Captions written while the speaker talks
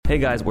Hey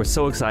guys, we're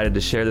so excited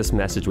to share this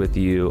message with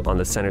you on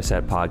the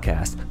Centerset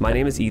podcast. My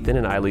name is Ethan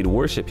and I lead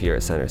worship here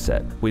at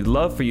Centerset. We'd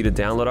love for you to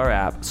download our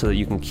app so that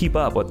you can keep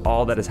up with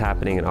all that is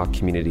happening in our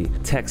community.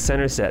 Text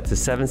Centerset to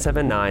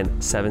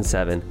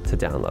 77977 to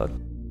download.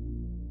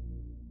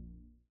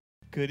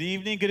 Good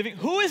evening, good evening.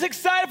 Who is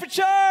excited for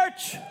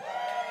church?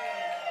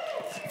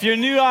 If you're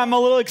new, I'm a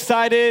little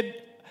excited.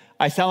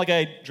 I sound like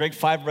I drank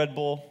 5 Red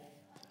Bull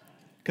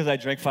because I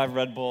drank 5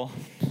 Red Bull.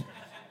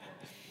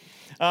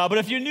 But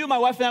if you're new, my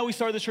wife and I, we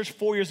started this church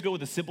 4 years ago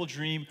with a simple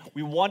dream.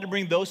 We wanted to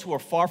bring those who are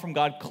far from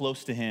God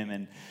close to Him.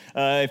 And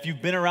if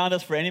you've been around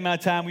us for any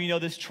amount of time, we know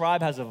this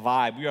tribe has a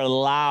vibe. We are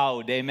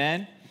loud,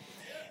 amen?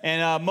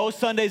 And most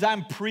Sundays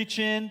I'm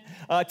preaching.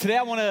 Today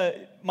I want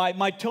to,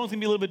 my tone's going to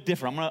be a little bit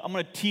different. I'm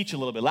going to teach a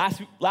little bit.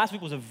 Last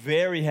week was a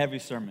very heavy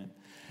sermon.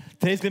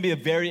 Today's going to be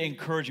a very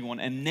encouraging one.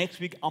 And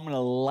next week I'm going to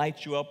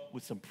light you up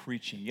with some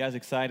preaching. You guys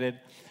excited?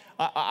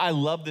 I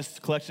love this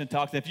collection of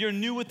talks. If you're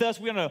new with us,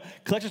 we're on a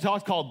collection of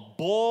talks called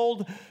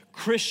Bold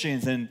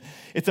Christians. And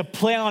it's a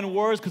play on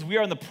words because we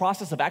are in the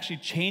process of actually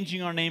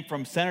changing our name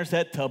from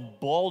Centerset to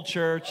Bold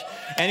Church.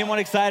 Anyone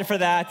excited for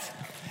that?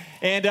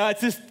 And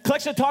it's this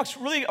collection of talks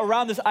really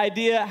around this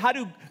idea, how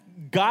do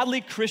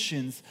godly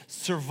Christians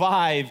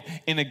survive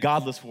in a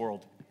godless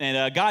world?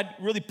 And God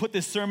really put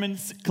this sermon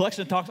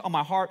collection of talks on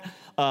my heart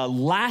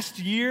last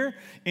year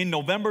in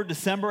November,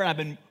 December, and I've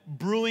been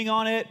brewing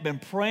on it, been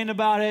praying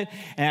about it,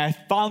 and I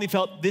finally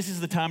felt this is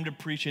the time to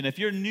preach. And if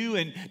you're new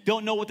and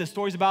don't know what the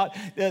story's about,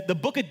 the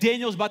book of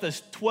Daniel is about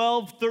this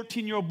 12,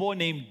 13-year-old boy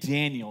named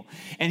Daniel.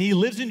 And he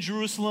lives in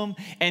Jerusalem,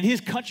 and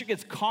his country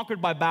gets conquered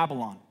by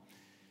Babylon.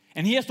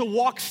 And he has to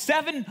walk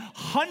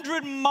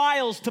 700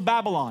 miles to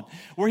Babylon,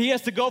 where he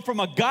has to go from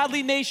a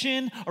godly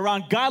nation,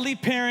 around godly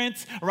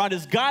parents, around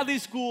his godly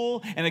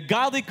school, and a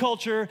godly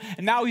culture,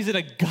 and now he's in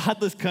a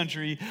godless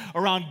country,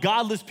 around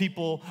godless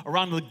people,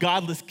 around the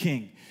godless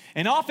king.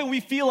 And often we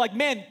feel like,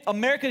 man,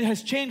 America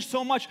has changed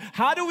so much.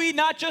 How do we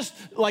not just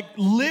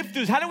live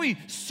through this? How do we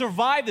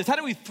survive this? How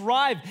do we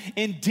thrive?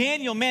 And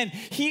Daniel, man,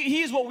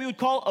 he is what we would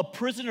call a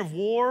prisoner of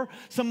war.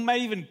 Some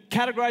might even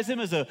categorize him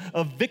as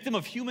a victim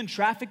of human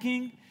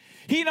trafficking.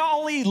 He not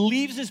only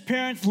leaves his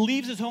parents,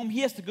 leaves his home, he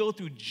has to go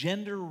through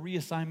gender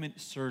reassignment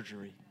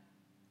surgery.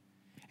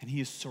 And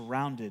he is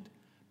surrounded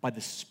by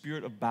the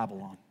spirit of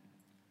Babylon.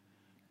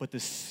 But the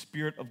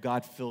Spirit of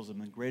God fills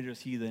him, and greater is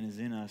He that is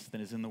in us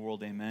than is in the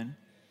world, amen?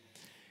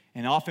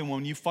 And often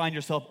when you find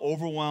yourself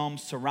overwhelmed,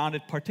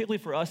 surrounded, particularly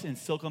for us in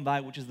Silicon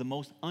Valley, which is the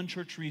most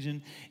unchurched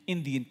region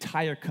in the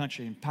entire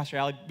country. And Pastor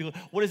Ali,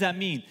 what does that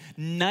mean?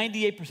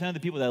 98% of the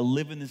people that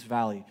live in this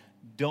valley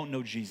don't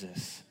know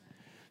Jesus.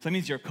 So that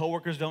means your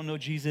coworkers don't know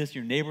Jesus,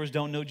 your neighbors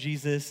don't know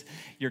Jesus,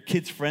 your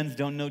kids' friends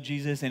don't know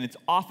Jesus, and it's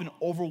often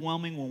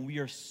overwhelming when we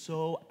are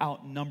so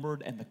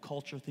outnumbered and the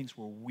culture thinks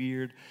we're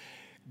weird.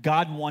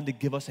 God wanted to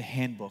give us a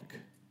handbook.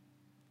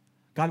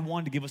 God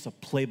wanted to give us a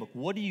playbook.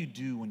 What do you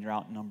do when you're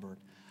outnumbered?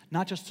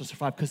 Not just to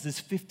survive, because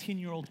this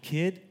 15-year-old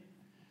kid,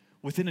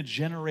 within a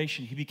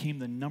generation, he became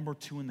the number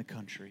 2 in the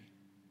country.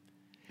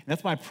 And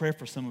that's my prayer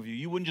for some of you.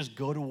 You wouldn't just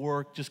go to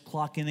work, just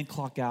clock in and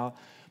clock out,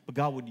 but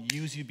God would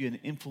use you to be an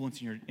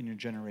influence in your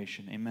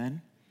generation.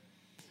 Amen?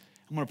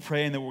 I'm going to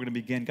pray and then we're going to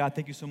begin. God,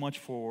 thank you so much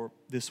for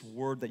this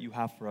word that you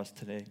have for us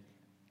today.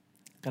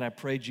 God, I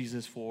pray,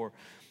 Jesus, for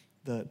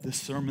the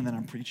sermon that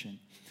I'm preaching,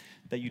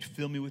 that you'd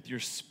fill me with your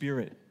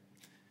Spirit,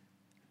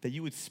 that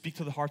you would speak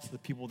to the hearts of the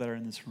people that are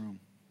in this room.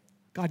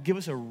 God, give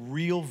us a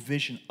real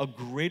vision, a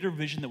greater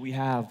vision that we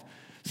have.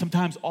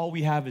 Sometimes all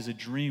we have is a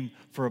dream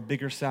for a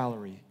bigger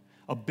salary,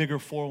 a bigger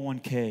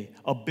 401k,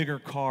 a bigger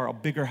car, a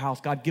bigger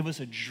house. God, give us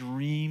a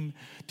dream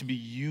to be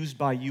used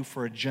by you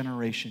for a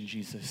generation,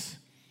 Jesus.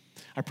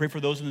 I pray for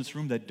those in this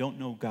room that don't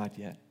know God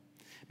yet.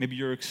 Maybe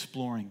you're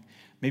exploring.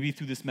 Maybe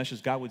through this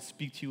message, God would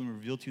speak to you and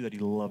reveal to you that He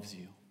loves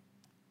you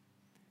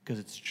because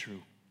it's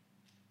true.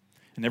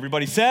 And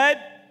everybody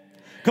said,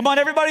 come on,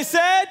 everybody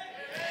said,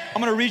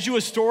 I'm going to read you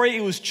a story.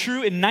 It was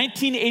true. In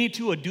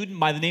 1982, a dude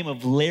by the name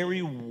of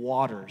Larry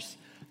Waters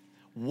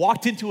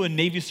walked into a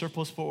Navy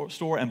surplus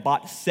store and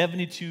bought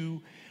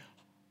 72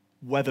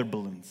 weather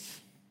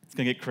balloons. It's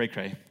going to get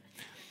cray-cray.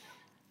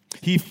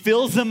 He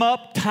fills them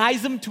up,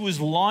 ties them to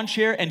his lawn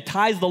chair, and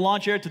ties the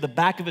lawn chair to the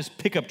back of his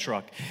pickup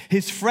truck.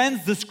 His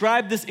friends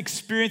described this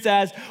experience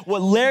as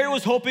what Larry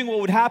was hoping what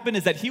would happen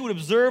is that he would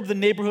observe the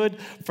neighborhood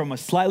from a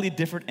slightly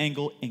different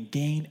angle and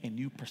gain a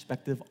new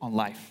perspective on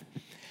life.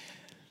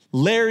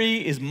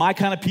 Larry is my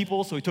kind of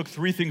people, so he took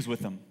 3 things with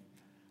him: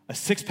 a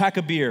 6-pack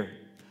of beer,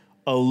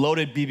 a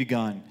loaded BB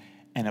gun,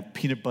 and a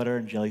peanut butter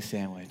and jelly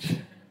sandwich.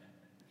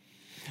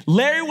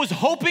 Larry was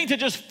hoping to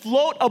just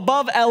float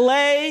above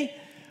LA,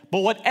 but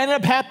what ended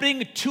up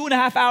happening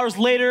 2.5 hours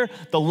later,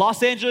 the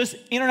Los Angeles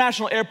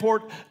International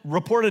Airport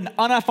reported an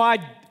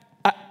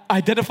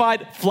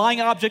unidentified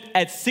flying object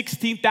at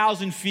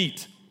 16,000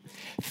 feet.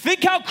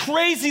 Think how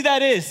crazy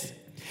that is.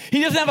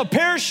 He doesn't have a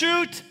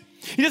parachute.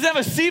 He doesn't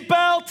have a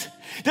seatbelt.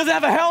 He doesn't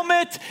have a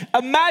helmet.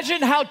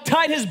 Imagine how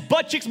tight his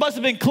butt cheeks must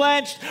have been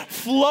clenched,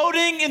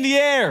 floating in the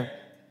air.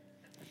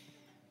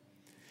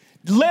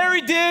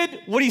 Larry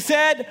did what he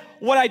said.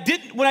 When I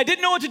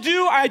didn't know what to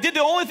do, I did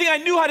the only thing I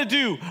knew how to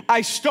do.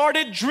 I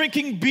started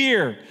drinking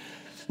beer.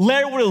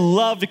 Larry would have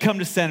loved to come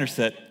to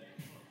Centerset.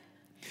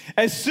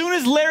 As soon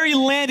as Larry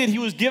landed, he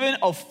was given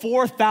a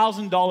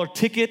 $4,000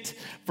 ticket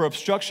for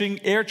obstructing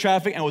air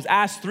traffic and was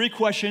asked 3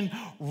 questions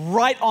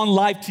right on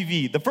live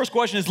TV. The first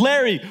question is,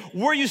 Larry,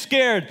 were you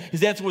scared?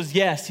 His answer was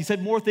yes. He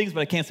said more things,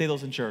 but I can't say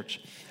those in church.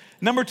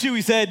 Number 2,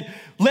 he said,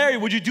 Larry,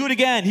 would you do it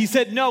again? He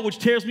said no, which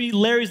tells me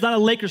Larry's not a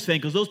Lakers fan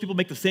because those people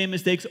make the same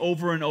mistakes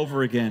over and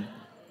over again.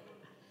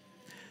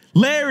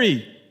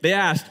 Larry, they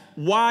asked,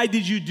 why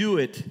did you do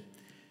it?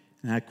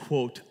 And I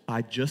quote,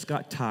 I just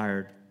got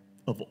tired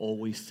of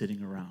always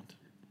sitting around.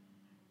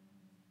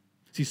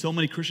 See, so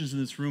many Christians in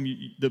this room,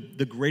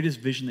 the greatest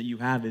vision that you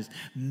have is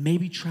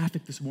maybe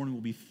traffic this morning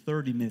will be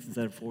 30 minutes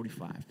instead of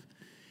 45.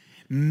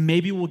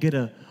 Maybe we'll get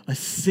a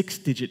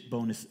 6-digit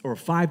bonus or a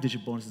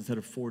 5-digit bonus instead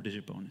of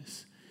 4-digit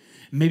bonus.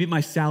 Maybe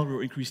my salary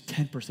will increase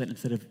 10%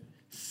 instead of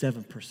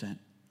 7%.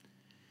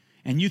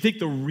 And you think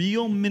the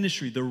real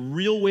ministry, the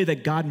real way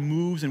that God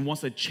moves and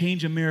wants to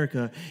change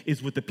America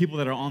is with the people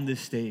that are on this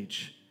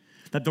stage.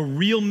 That the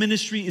real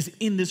ministry is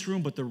in this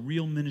room, but the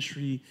real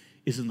ministry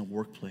is in the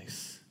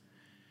workplace.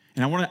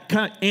 And I want to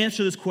kind of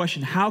answer this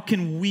question. How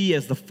can we,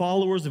 as the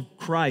followers of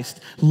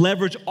Christ,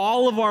 leverage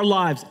all of our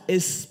lives,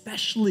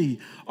 especially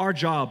our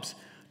jobs,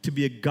 to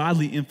be a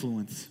godly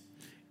influence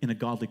in a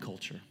godly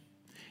culture?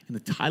 And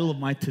the title of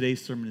my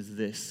today's sermon is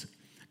this: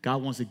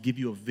 God wants to give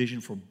you a vision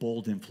for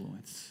bold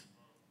influence.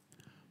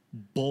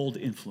 Bold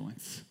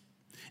influence.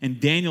 And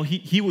Daniel,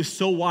 he was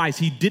so wise.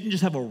 He didn't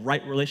just have a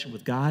right relationship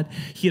with God.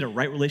 He had a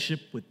right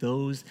relationship with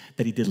those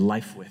that he did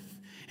life with.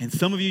 And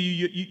some of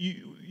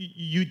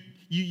you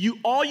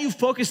all you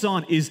focus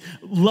on is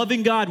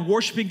loving God,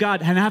 worshiping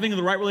God, and having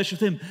the right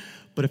relationship with him.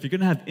 But if you're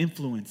going to have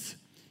influence,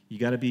 you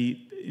got to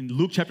be, in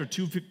Luke chapter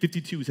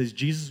 2:52, it says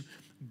Jesus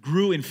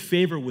grew in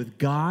favor with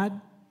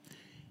God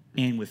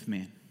and with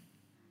man.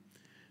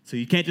 So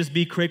you can't just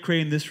be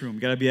cray-cray in this room.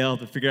 You got to be able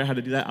to figure out how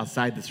to do that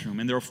outside this room.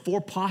 And there are 4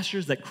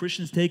 postures that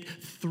Christians take.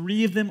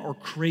 3 of them are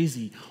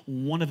crazy.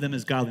 1 of them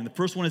is godly. And the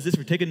first one is this, if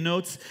you're taking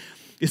notes,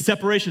 is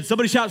separation.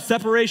 Somebody shout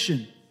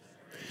separation.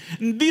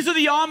 And these are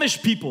the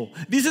Amish people.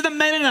 These are the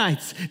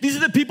Mennonites. These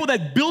are the people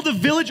that build a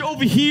village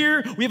over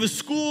here. We have a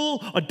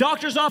school, a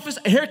doctor's office,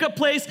 a haircut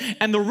place,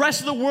 and the rest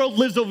of the world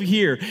lives over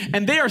here.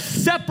 And they are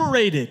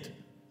separated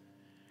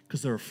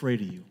because they're afraid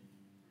of you.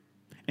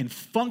 And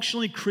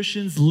functionally,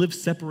 Christians live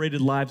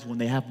separated lives when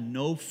they have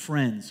no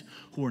friends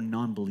who are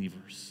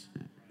non-believers.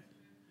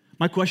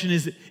 My question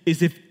is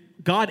if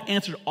God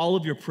answered all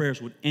of your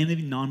prayers, would any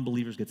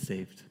non-believers get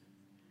saved?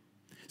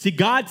 See,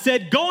 God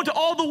said, go into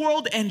all the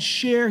world and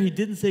share. He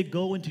didn't say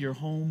go into your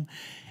home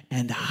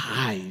and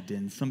hide.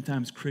 And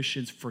sometimes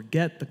Christians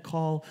forget the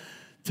call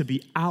to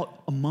be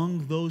out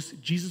among those.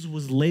 Jesus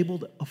was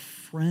labeled a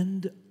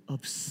friend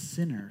of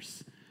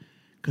sinners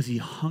because he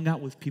hung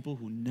out with people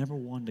who never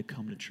wanted to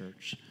come to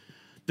church.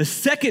 The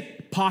second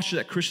posture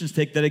that Christians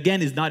take, that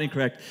again is not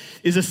incorrect,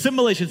 is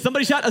assimilation.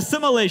 Somebody shout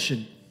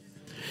assimilation.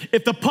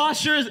 If the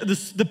posture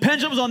is, the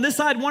pendulum is on this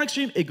side, one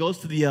extreme, it goes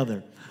to the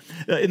other.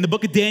 In the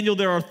book of Daniel,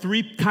 there are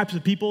 3 types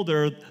of people.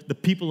 There are the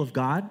people of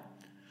God,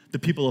 the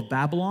people of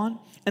Babylon,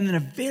 and then a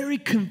very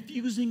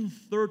confusing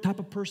third type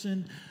of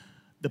person,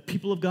 the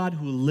people of God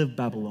who live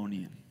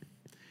Babylonian.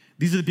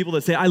 These are the people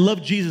that say, I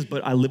love Jesus,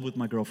 but I live with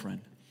my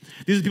girlfriend.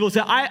 These are the people that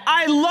say,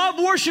 I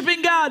love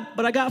worshiping God,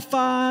 but I got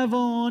 5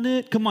 on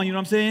it. Come on, you know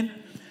what I'm saying?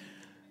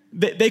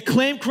 They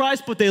claim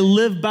Christ, but they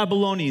live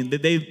Babylonian.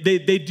 They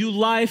do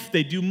life,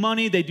 they do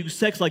money, they do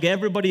sex like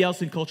everybody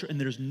else in culture,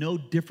 and there's no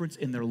difference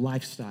in their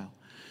lifestyle.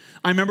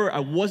 I remember I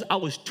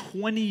was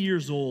 20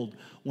 years old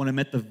when I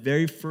met the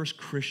very first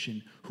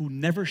Christian who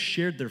never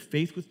shared their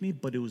faith with me,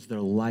 but it was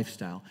their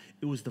lifestyle.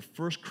 It was the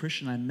first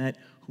Christian I met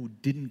who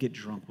didn't get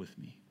drunk with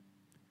me.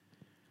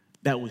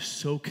 That was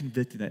so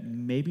convicting that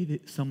maybe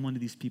some of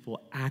these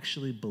people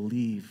actually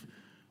believe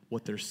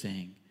what they're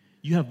saying.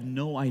 You have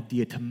no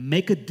idea. To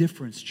make a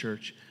difference,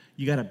 church,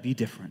 you got to be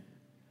different.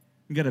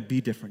 You got to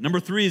be different. Number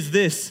 3 is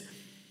this.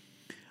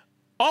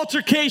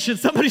 Altercation.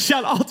 Somebody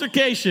shout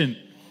altercation.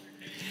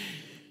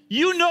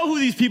 You know who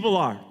these people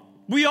are.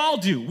 We all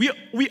do.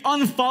 We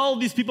unfollow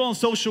these people on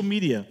social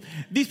media.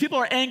 These people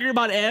are angry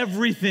about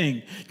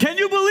everything. Can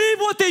you believe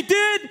what they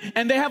did?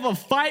 And they have a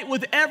fight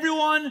with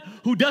everyone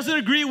who doesn't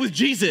agree with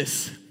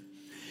Jesus.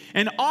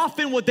 And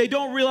often what they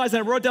don't realize,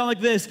 I wrote down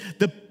like this,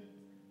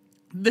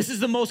 this is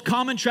the most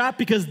common trap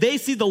because they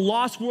see the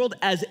lost world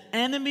as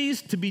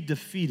enemies to be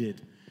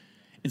defeated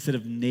instead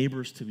of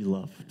neighbors to be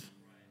loved.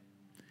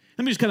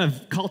 Let me just kind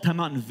of call time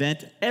out and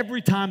vent.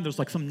 Every time there's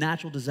like some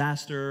natural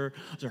disaster,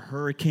 there's a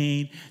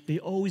hurricane, they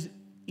always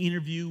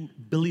interview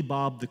Billy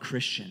Bob the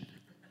Christian.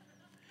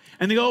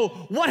 And they go,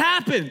 what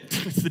happened?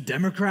 It's the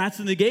Democrats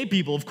and the gay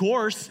people, of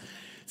course.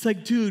 It's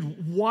like,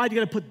 dude, why do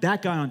you got to put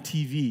that guy on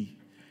TV?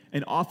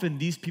 And often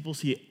these people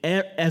see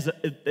it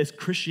as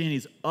Christianity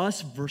as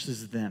us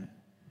versus them.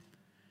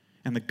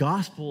 And the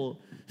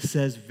gospel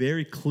says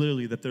very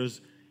clearly that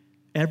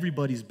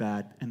everybody's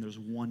bad and there's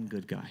one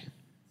good guy.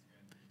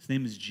 His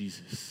name is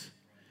Jesus.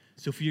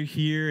 So if you're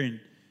here and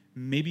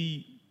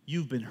maybe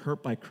you've been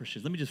hurt by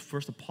Christians, let me just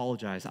first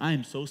apologize. I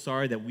am so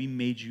sorry that we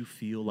made you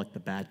feel like the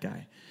bad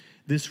guy.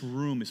 This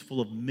room is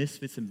full of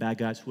misfits and bad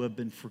guys who have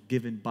been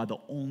forgiven by the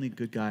only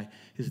good guy.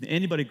 Is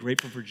anybody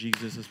grateful for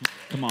Jesus?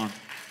 Come on.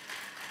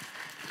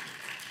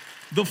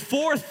 The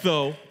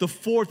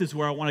fourth is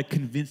where I want to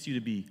convince you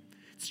to be.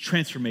 It's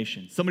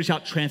transformation. Somebody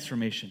shout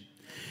transformation.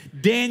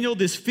 Daniel,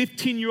 this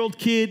 15-year-old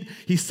kid,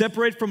 he's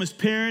separated from his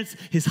parents,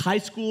 his high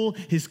school,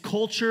 his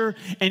culture,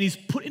 and he's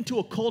put into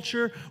a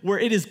culture where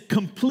it is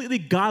completely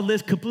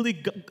godless,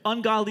 completely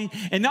ungodly.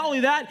 And not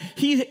only that,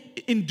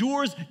 he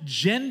endures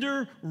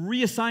gender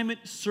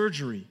reassignment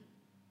surgery.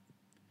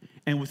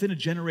 And within a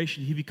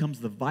generation, he becomes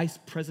the vice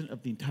president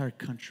of the entire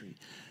country.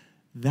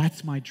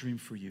 That's my dream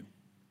for you.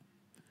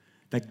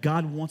 That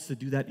God wants to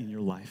do that in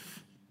your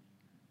life.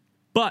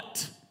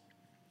 But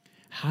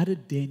how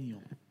did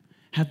Daniel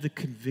have the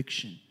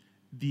conviction,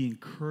 the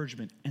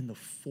encouragement, and the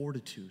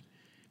fortitude?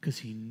 Because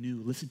he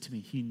knew, listen to me,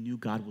 he knew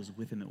God was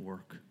with him at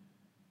work.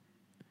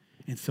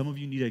 And some of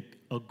you need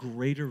a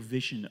greater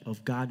vision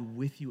of God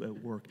with you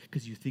at work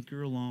because you think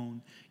you're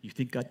alone, you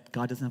think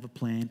God doesn't have a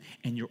plan,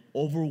 and you're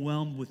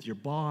overwhelmed with your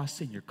boss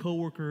and your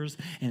coworkers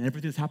and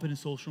everything that's happened in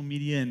social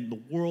media and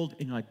the world,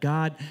 and you're like,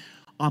 God,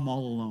 I'm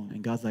all alone.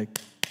 And God's like,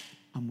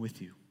 I'm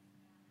with you.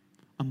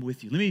 I'm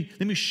with you.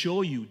 Let me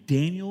show you.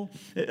 Daniel,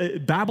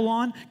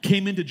 Babylon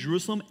came into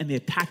Jerusalem and they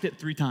attacked it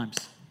 3 times.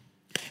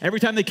 Every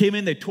time they came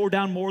in, they tore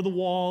down more of the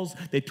walls.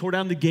 They tore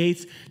down the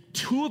gates.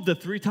 2 of the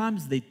 3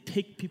 times, they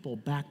take people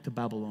back to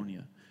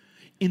Babylonia.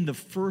 In the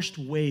first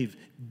wave,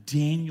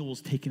 Daniel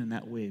was taken in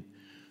that wave.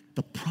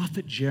 The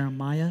prophet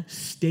Jeremiah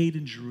stayed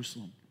in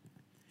Jerusalem.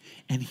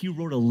 And he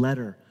wrote a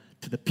letter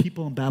to the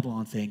people in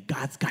Babylon saying,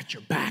 God's got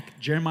your back.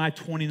 Jeremiah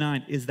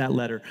 29 is that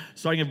letter.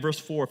 Starting at verse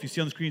 4. If you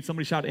see on the screen,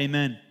 somebody shout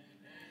amen.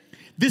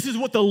 This is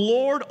what the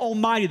Lord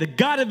Almighty, the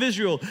God of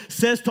Israel,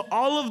 says to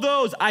all of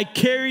those I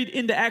carried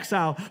into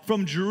exile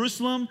from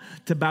Jerusalem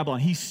to Babylon.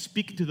 He's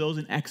speaking to those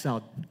in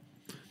exile.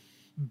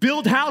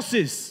 Build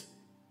houses,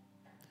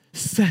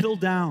 settle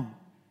down,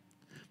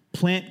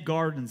 plant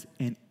gardens,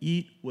 and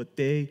eat what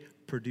they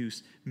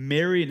produce.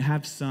 Marry and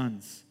have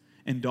sons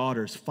and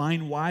daughters.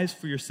 Find wives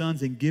for your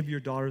sons and give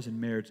your daughters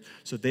in marriage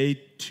so they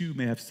too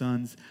may have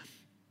sons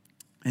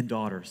and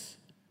daughters.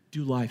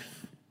 Do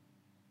life.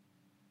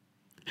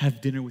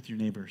 Have dinner with your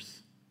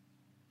neighbors.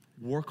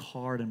 Work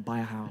hard and buy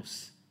a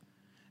house.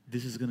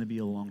 This is going to be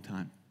a long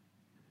time.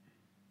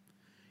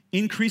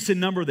 Increase in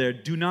number there.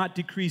 Do not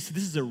decrease.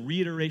 This is a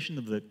reiteration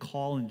of the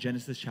call in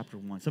Genesis chapter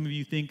 1. Some of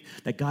you think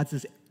that God's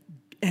this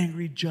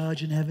angry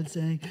judge in heaven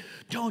saying,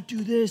 don't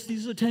do this.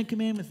 These are the 10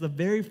 commandments. The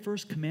very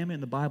first commandment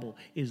in the Bible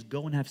is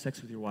go and have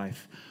sex with your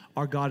wife.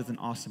 Our God is an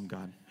awesome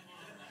God.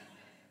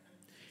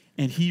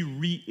 And he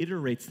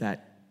reiterates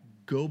that.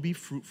 Go be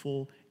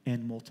fruitful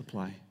and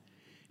multiply.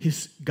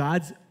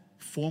 God's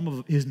form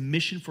of his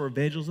mission for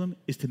evangelism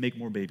is to make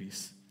more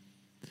babies.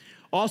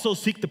 Also,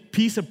 seek the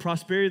peace and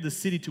prosperity of the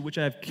city to which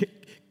I have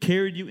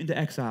carried you into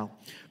exile.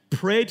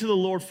 Pray to the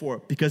Lord for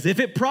it, because if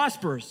it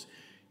prospers,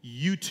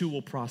 you too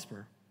will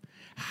prosper.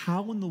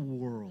 How in the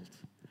world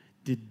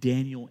did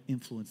Daniel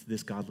influence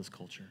this godless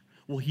culture?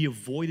 Well, he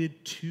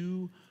avoided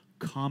 2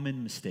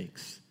 common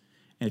mistakes.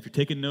 And if you're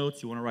taking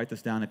notes, you want to write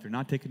this down. If you're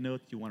not taking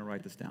notes, you want to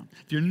write this down.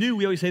 If you're new,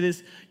 we always say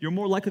this, you're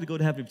more likely to go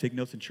to heaven if you take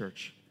notes in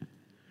church.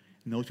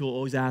 And those people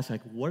always ask,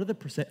 like, what are the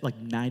percent, like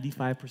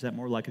 95%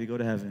 more likely to go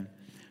to heaven?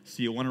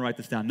 So you want to write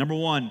this down. Number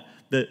 1,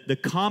 the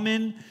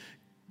common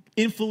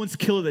influence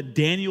killer that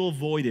Daniel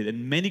avoided,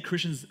 and many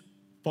Christians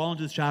fall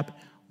into this trap,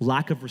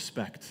 lack of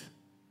respect.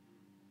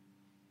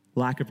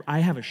 I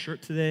have a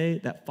shirt today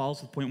that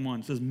follows with point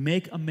 1. It says,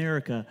 make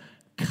America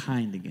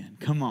kind again.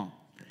 Come on.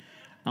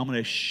 I'm going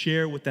to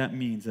share what that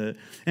means. And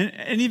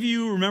any of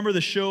you remember the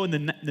show in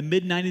the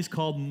mid-90s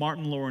called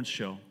Martin Lawrence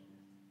Show?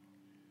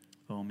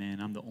 Oh,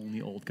 man, I'm the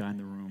only old guy in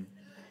the room.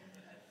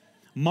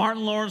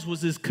 Martin Lawrence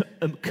was this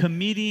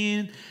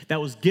comedian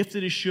that was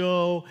gifted a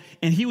show,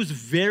 and he was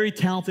very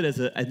talented as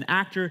an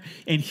actor,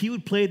 and he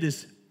would play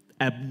this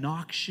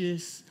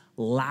obnoxious,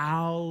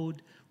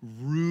 loud,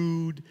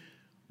 rude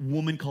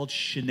woman called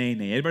Shanae.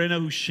 Anybody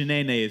know who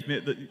Shanae is?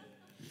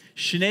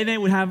 Shanae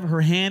would have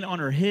her hand on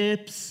her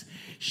hips.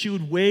 She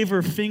would wave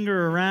her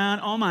finger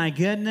around. Oh, my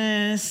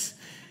goodness.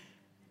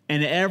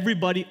 And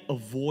everybody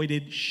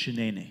avoided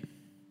Shanae.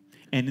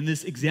 And in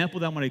this example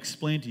that I'm going to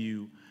explain to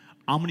you,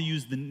 I'm going to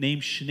use the name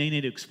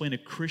Shanae to explain a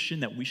Christian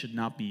that we should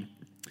not be.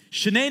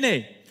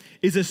 Shanae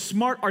is a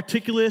smart,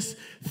 articulate,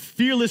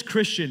 fearless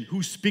Christian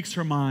who speaks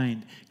her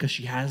mind because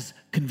she has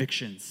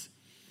convictions.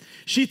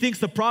 She thinks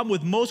the problem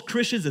with most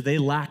Christians is they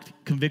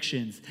lack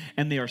convictions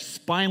and they are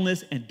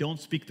spineless and don't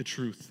speak the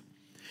truth.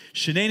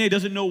 Shanae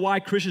doesn't know why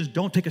Christians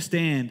don't take a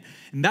stand,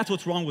 and that's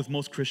what's wrong with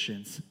most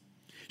Christians.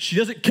 She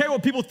doesn't care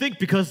what people think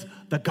because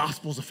the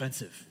gospel's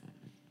offensive.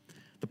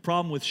 The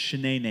problem with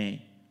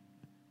Shanae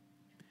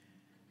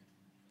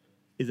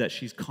is that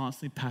she's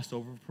constantly passed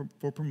over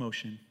for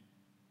promotion.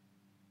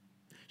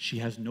 She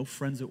has no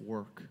friends at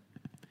work.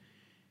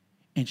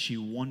 And she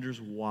wonders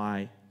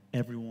why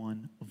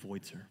everyone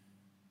avoids her.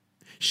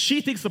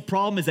 She thinks the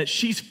problem is that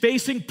she's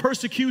facing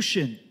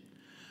persecution.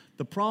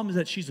 The problem is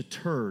that she's a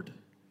turd.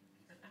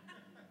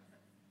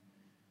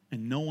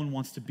 And no one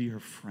wants to be her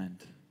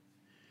friend.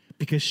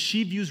 Because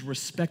she views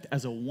respect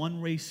as a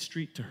one-way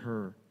street to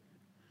her.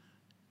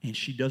 And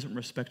she doesn't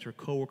respect her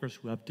coworkers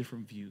who have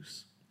different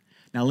views.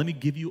 Now, let me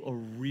give you a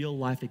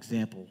real-life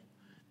example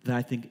that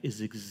I think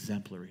is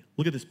exemplary.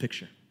 Look at this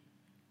picture.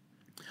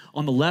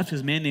 On the left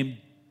is a man named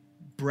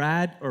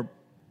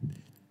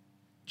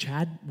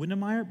Shane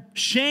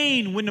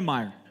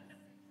Windemeyer.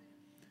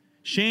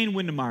 Shane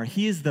Windemeyer.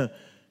 He is the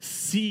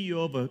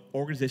CEO of an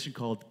organization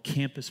called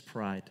Campus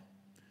Pride.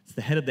 It's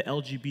the head of the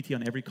LGBT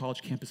on every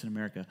college campus in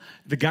America.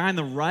 The guy on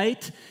the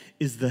right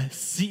is the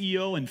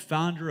CEO and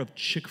founder of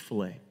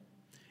Chick-fil-A.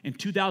 In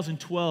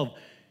 2012,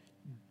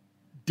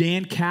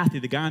 Dan Cathy,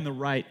 the guy on the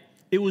right,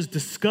 it was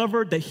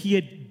discovered that he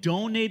had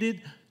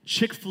donated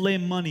Chick-fil-A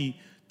money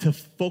to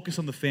focus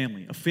on the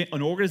family,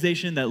 an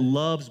organization that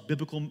loves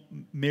biblical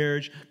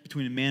marriage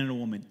between a man and a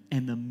woman.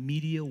 And the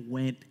media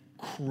went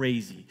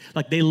crazy.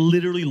 Like, they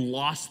literally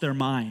lost their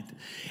mind.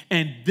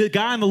 And the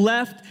guy on the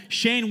left,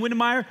 Shane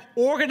Windemeyer,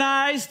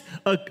 organized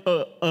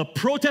a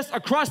protest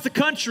across the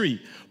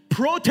country,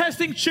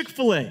 protesting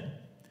Chick-fil-A.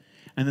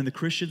 And then the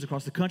Christians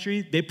across the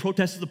country, they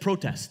protested the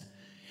protest.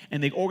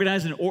 And they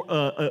organized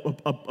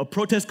a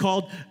protest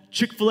called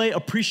Chick-fil-A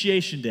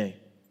Appreciation Day.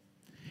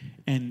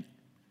 And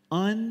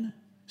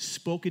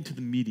unspoken to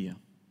the media,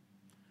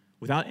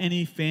 without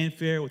any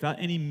fanfare, without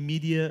any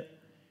media,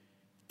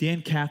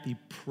 Dan Cathy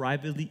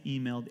privately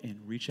emailed and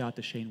reached out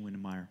to Shane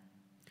Windemeyer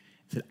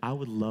and said, I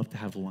would love to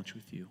have lunch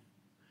with you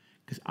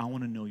because I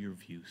want to know your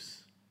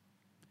views.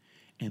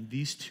 And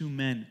these two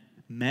men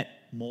met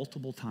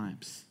multiple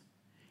times,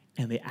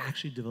 and they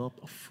actually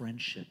developed a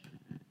friendship.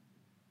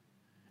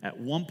 At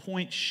one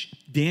point,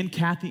 Dan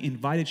Cathy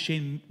invited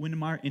Shane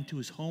Windemeyer into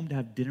his home to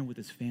have dinner with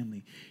his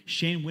family.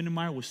 Shane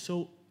Windemeyer was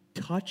so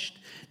touched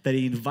that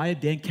he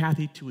invited Dan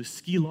Cathy to his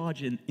ski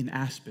lodge in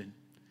Aspen.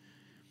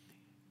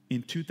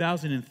 In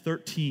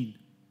 2013,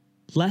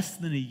 less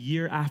than a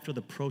year after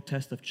the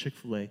protest of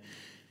Chick-fil-A,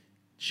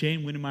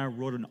 Shane Windemeyer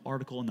wrote an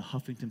article in the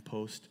Huffington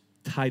Post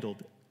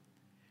titled,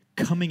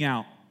 Coming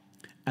Out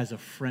as a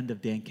Friend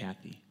of Dan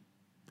Cathy.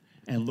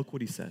 And look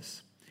what he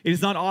says. It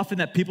is not often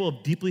that people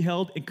of deeply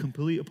held and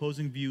completely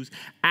opposing views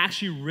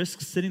actually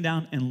risk sitting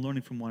down and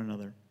learning from one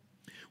another.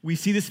 We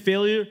see this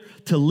failure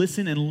to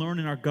listen and learn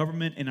in our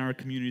government, in our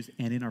communities,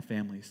 and in our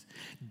families.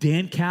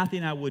 Dan Cathy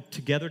and I would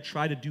together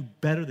try to do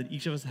better than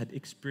each of us had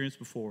experienced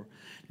before.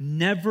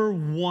 Never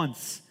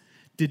once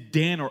did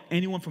Dan or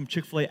anyone from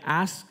Chick-fil-A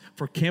ask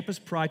for Campus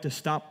Pride to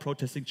stop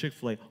protesting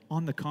Chick-fil-A.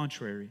 On the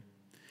contrary,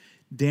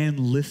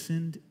 Dan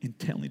listened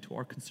intently to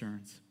our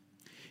concerns.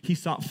 He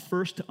sought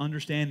first to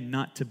understand,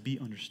 not to be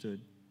understood.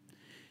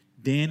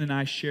 Dan and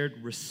I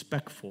shared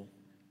respectful,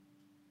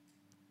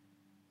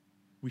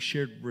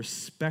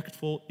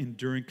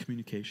 enduring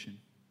communication.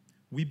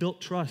 We built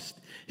trust.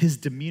 His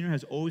demeanor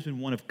has always been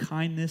one of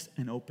kindness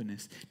and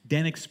openness.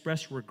 Dan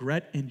expressed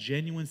regret and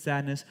genuine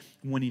sadness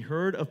when he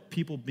heard of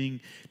people being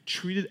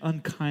treated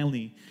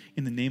unkindly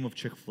in the name of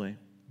Chick-fil-A,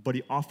 but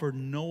he offered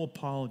no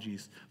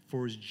apologies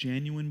for his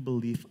genuine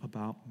belief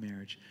about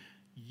marriage.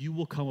 You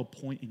will come a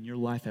point in your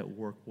life at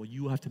work where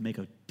you will have to make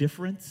a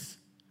difference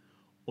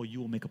or you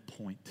will make a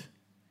point.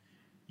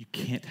 You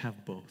can't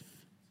have both.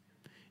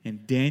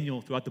 And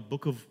Daniel, throughout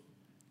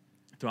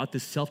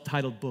this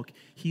self-titled book,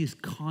 he is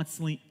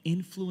constantly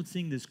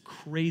influencing this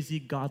crazy,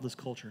 godless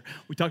culture.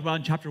 We talked about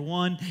in chapter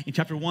 1. In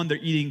chapter 1, they're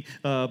eating,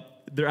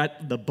 they're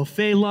at the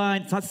buffet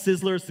line. It's not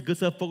Sizzler, it's the good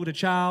stuff, Fogo de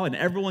Chao, and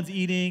everyone's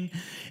eating.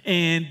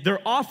 And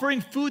they're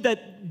offering food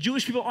that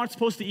Jewish people aren't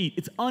supposed to eat.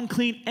 It's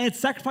unclean, and it's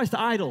sacrificed to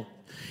idol.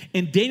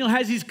 And Daniel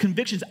has these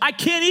convictions. I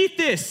can't eat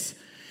this.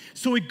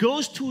 So he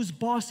goes to his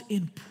boss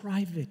in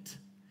private.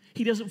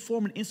 He doesn't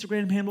form an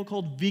Instagram handle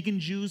called Vegan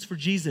Jews for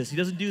Jesus. He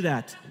doesn't do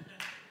that.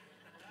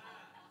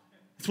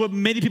 It's what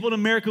many people in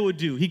America would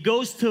do. He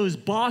goes to his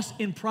boss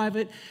in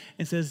private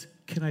and says,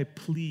 can I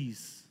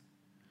please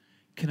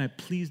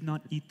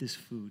not eat this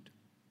food?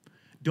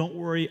 Don't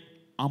worry,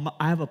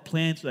 I have a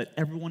plan so that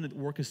everyone at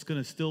work is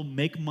going to still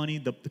make money.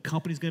 The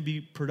company's going to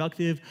be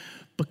productive,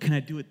 but can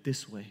I do it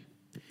this way?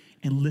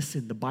 And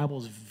listen, the Bible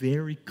is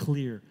very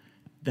clear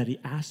that he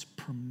asks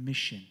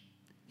permission.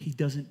 He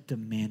doesn't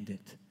demand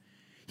it.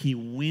 He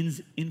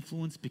wins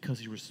influence because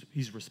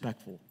he's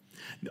respectful.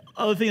 The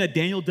other thing that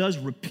Daniel does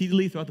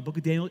repeatedly throughout the book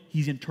of Daniel,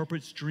 he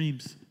interprets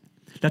dreams.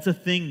 That's a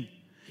thing.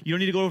 You don't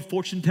need to go to a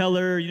fortune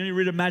teller. You don't need to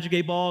read a Magic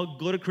 8 Ball.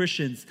 Go to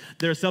Christians.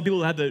 There are some people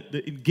who have the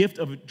gift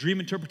of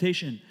dream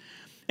interpretation.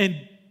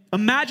 And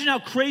imagine how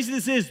crazy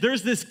this is.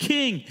 There's this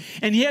king,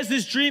 and he has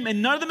this dream,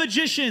 and none of the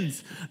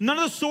magicians, none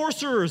of the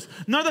sorcerers,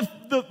 none of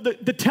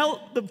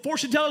the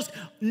fortune tellers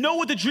know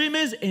what the dream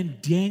is,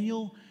 and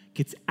Daniel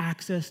gets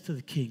access to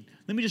the king.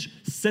 Let me just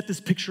set this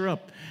picture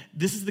up.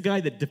 This is the guy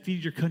that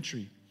defeated your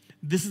country.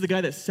 This is the guy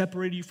that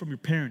separated you from your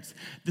parents.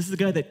 This is the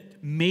guy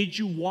that made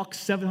you walk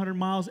 700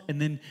 miles and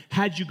then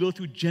had you go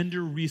through gender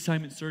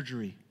reassignment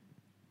surgery.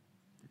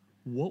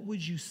 What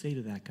would you say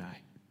to that guy?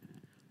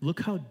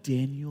 Look how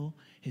Daniel,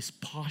 his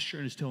posture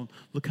and his tone,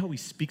 look how he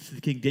speaks to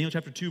the king. Daniel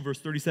chapter 2, verse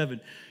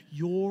 37.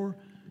 Your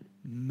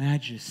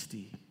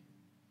majesty,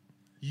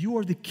 you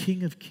are the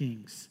King of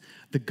kings.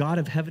 The God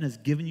of heaven has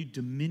given you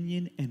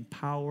dominion and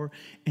power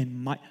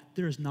and might.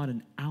 There is not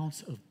an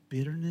ounce of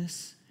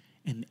bitterness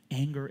and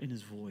anger in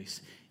his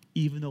voice,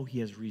 even though he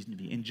has reason to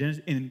be.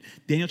 In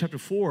Daniel chapter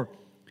 4,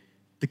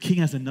 the king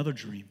has another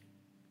dream.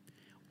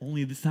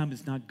 Only this time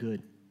it's not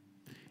good.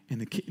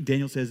 And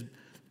Daniel says,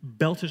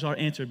 Belteshazzar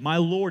answered, my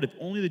lord, if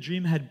only the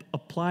dream had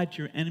applied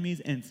to your enemies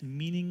and its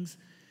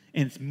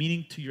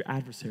meaning to your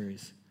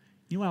adversaries.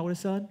 You know what I would have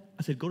said?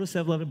 I said, go to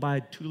 7-Eleven, buy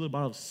a 2-liter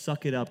bottle of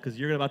Suck It Up, because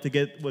you're about to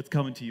get what's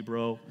coming to you,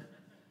 bro.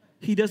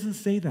 He doesn't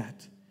say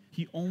that.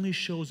 He only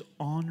shows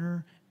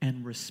honor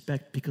and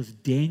respect because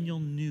Daniel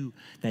knew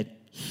that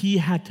he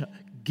had to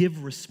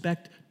give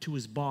respect to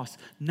his boss,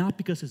 not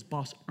because his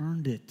boss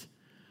earned it,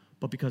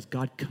 but because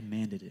God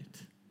commanded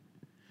it.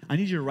 I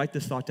need you to write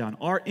this thought down.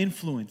 Our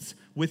influence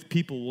with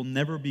people will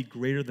never be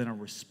greater than our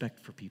respect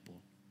for people.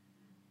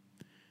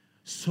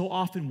 So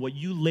often what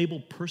you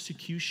label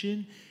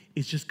persecution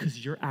is just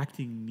because you're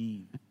acting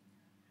mean.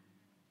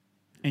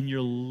 And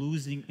you're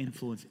losing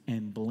influence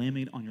and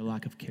blaming it on your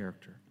lack of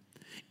character.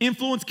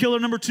 Influence killer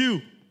number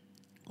 2,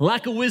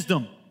 lack of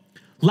wisdom.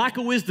 Lack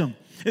of wisdom.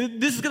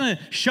 This is going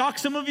to shock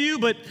some of you,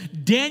 but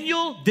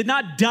Daniel did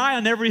not die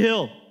on every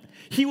hill.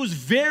 He was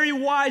very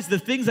wise, the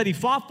things that he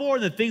fought for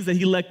and the things that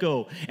he let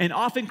go. And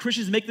often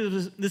Christians make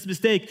this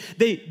mistake.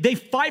 They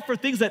fight for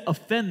things that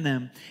offend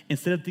them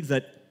instead of things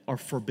that are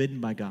forbidden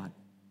by God.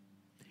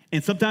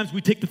 And sometimes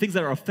we take the things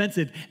that are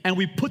offensive and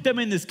we put them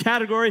in this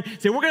category,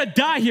 say, we're going to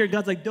die here.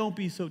 God's like, don't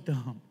be so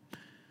dumb.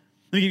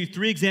 Let me give you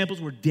 3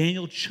 examples where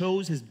Daniel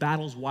chose his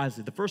battles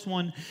wisely. The first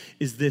one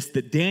is this,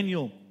 that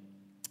Daniel,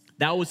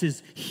 that was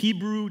his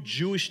Hebrew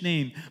Jewish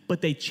name,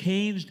 but they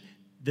changed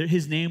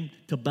his name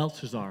to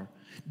Belteshazzar.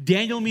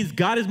 Daniel means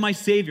God is my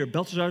Savior.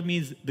 Belteshazzar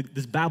means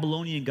this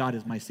Babylonian God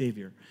is my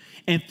Savior.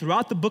 And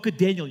throughout the book of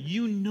Daniel,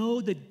 you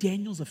know that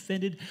Daniel's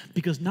offended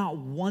because not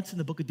once in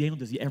the book of Daniel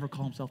does he ever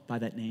call himself by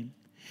that name.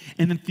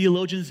 And then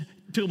theologians,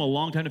 it took him a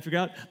long time to figure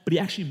out, but he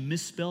actually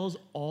misspells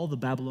all the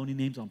Babylonian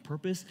names on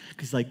purpose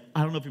because, like,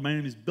 I don't know if my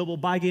name is Bilbo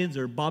Baggins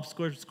or Bob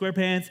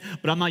Squarepants,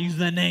 but I'm not using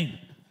that name.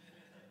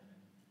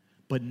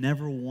 But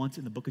never once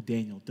in the book of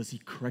Daniel does he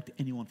correct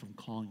anyone from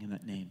calling him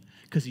that name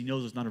because he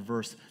knows there's not a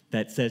verse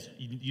that says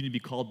you need to be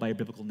called by a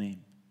biblical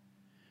name.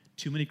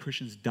 Too many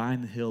Christians die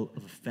on the hill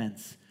of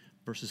offense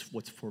versus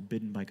what's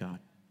forbidden by God.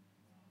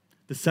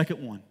 The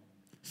second one,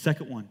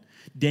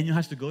 Daniel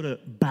has to go to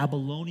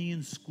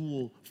Babylonian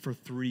school for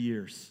 3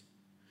 years.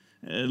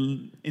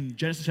 In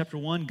Genesis chapter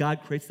 1,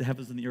 God creates the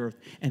heavens and the earth,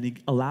 and he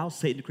allows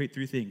Satan to create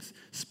 3 things: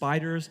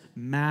 spiders,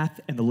 math,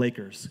 and the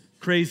Lakers.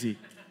 Crazy.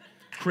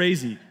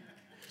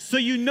 So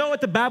you know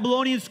at the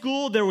Babylonian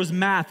school, there was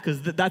math,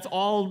 because that's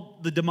all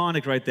the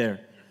demonic right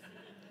there.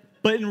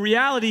 But in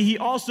reality, he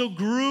also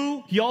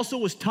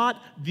was taught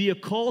the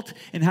occult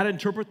and how to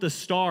interpret the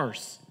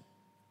stars.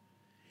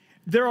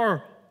 There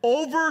are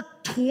over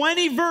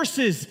 20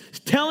 verses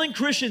telling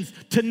Christians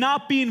to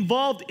not be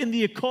involved in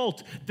the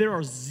occult. There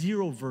are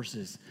 0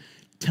 verses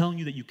telling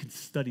you that you can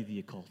study the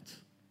occult.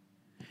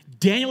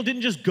 Daniel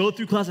didn't just go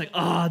through class like,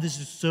 this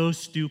is so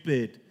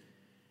stupid.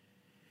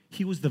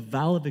 He was the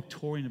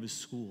valedictorian of his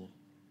school.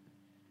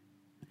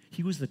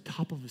 He was the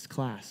top of his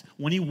class.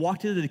 When he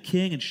walked into the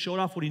king and showed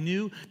off what he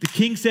knew, the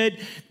king said,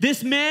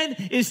 this man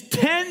is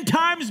 10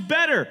 times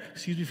better.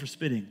 Excuse me for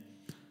spitting.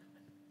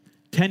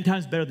 10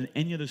 times better than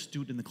any other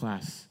student in the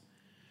class.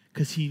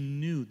 Because he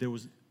knew there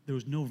was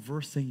no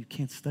verse saying you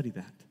can't study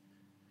that.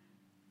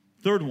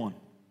 Third one,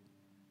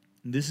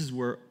 and this is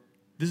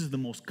the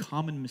most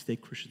common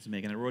mistake Christians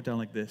make, and I wrote it down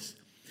like this.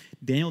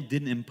 Daniel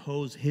didn't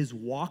impose his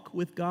walk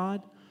with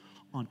God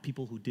on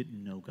people who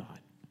didn't know God.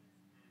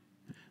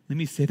 Let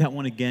me say that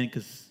one again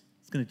because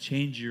it's going to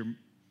change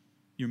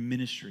your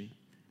ministry,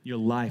 your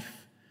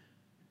life,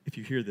 if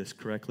you hear this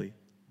correctly.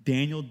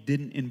 Daniel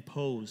didn't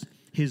impose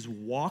his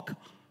walk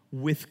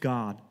with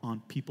God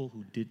on people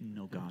who didn't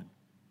know God.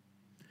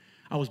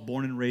 I was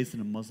born and raised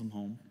in a Muslim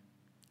home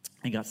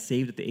and got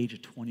saved at the age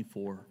of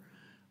 24.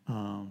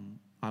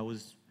 I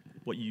was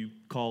what you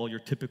call your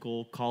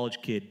typical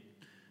college kid,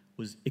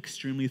 was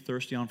extremely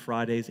thirsty on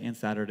Fridays and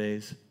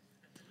Saturdays.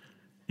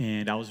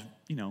 And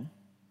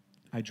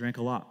I drank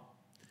a lot.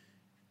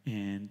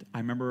 And I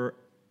remember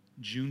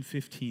June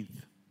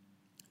 15th,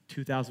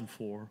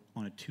 2004,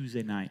 on a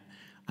Tuesday night,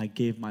 I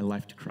gave my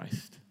life to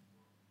Christ.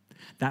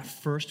 That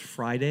first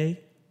Friday,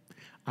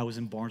 I was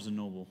in Barnes &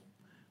 Noble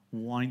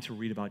wanting to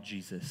read about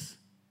Jesus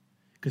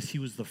because he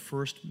was the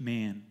first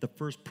man, the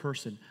first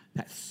person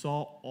that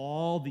saw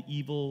all the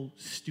evil,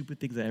 stupid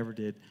things I ever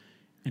did,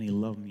 and he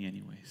loved me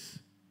anyways.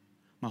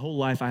 My whole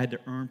life, I had to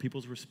earn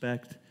people's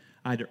respect.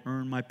 I had to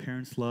earn my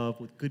parents' love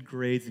with good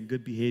grades and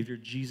good behavior.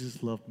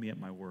 Jesus loved me at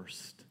my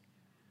worst.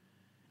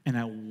 And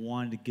I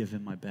wanted to give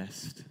him my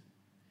best.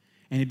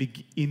 And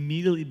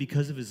immediately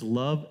because of his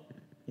love,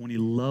 when he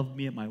loved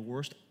me at my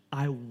worst,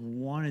 I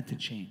wanted to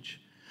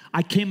change.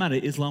 I came out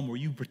of Islam where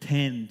you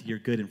pretend you're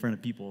good in front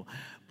of people,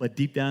 but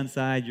deep down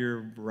inside,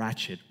 you're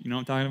ratchet. You know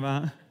what I'm talking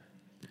about?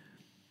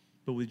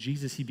 But with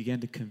Jesus, he began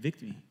to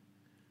convict me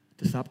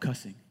to stop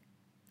cussing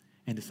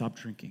and to stop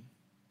drinking.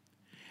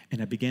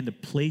 And I began to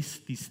place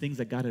these things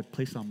that God had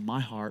placed on my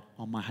heart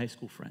on my high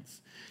school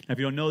friends. Now, if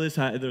you don't know this,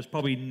 there's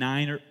probably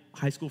 9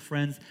 high school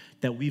friends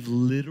that we've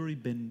literally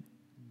been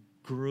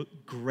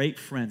great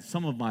friends,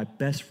 some of my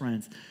best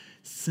friends,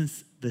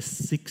 since the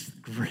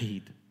 6th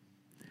grade.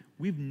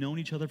 We've known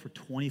each other for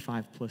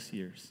 25 plus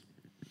years.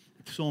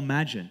 So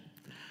imagine,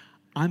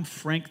 I'm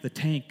Frank the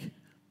Tank.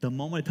 The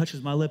moment it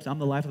touches my lips, I'm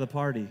the life of the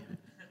party.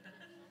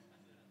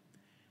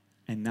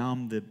 And now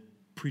I'm the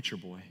preacher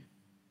boy,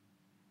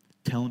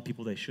 telling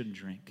people they shouldn't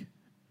drink.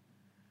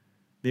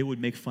 They would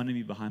make fun of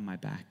me behind my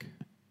back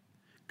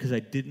because I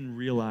didn't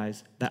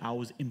realize that I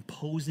was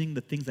imposing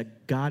the things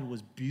that God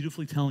was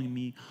beautifully telling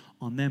me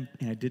on them,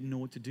 and I didn't know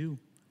what to do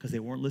because they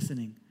weren't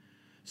listening.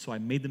 So I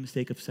made the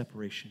mistake of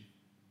separation.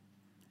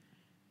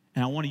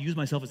 And I want to use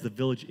myself as the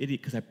village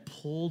idiot because I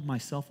pulled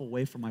myself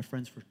away from my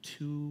friends for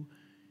 2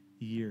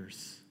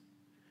 years.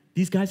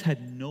 These guys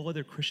had no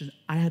other Christians.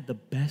 I had the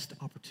best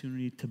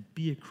opportunity to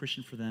be a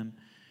Christian for them,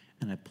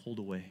 and I pulled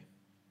away.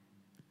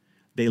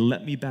 They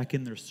let me back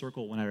in their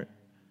circle when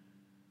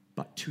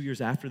about 2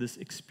 years after this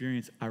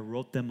experience, I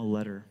wrote them a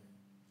letter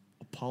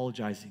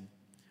apologizing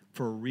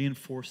for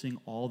reinforcing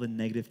all the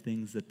negative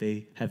things that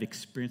they have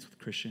experienced with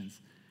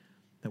Christians,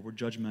 that were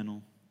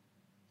judgmental,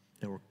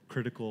 that were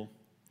critical,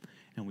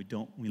 and we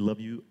don't love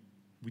you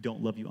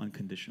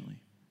unconditionally.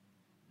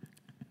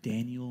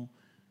 Daniel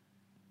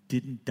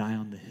didn't die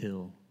on the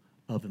hill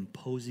of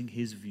imposing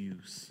his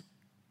views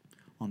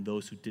on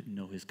those who didn't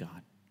know his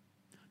God.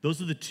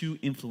 Those are the 2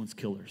 influence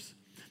killers.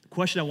 The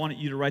question I want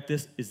you to write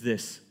is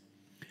this.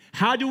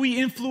 How do we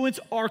influence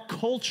our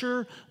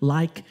culture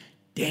like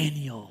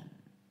Daniel?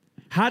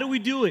 How do we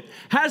do it?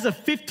 How does a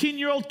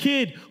 15-year-old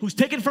kid who's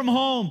taken from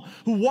home,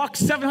 who walks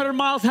 700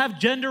 miles, have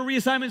gender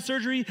reassignment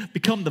surgery,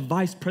 become the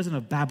vice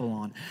president of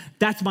Babylon?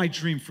 That's my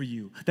dream for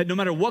you. That no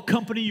matter what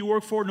company you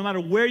work for, no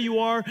matter where you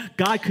are,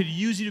 God could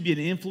use you to be an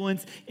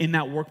influence in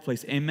that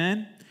workplace.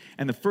 Amen?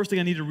 And the first thing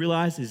I need to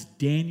realize is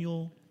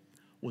Daniel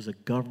was a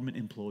government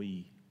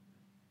employee.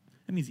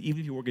 That means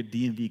even if you work at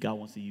DMV, God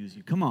wants to use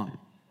you. Come on.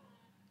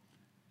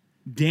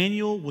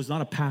 Daniel was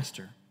not a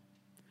pastor.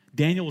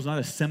 Daniel was not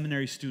a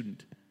seminary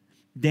student.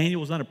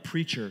 Daniel was not a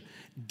preacher.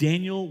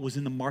 Daniel was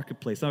in the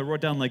marketplace. I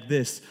wrote down like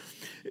this.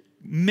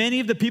 Many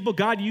of the people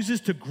God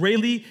uses to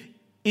greatly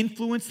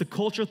influence the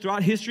culture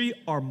throughout history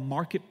are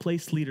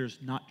marketplace leaders,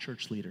 not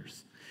church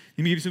leaders.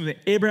 Let me give you something.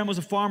 Abraham was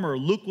a farmer.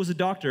 Luke was a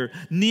doctor.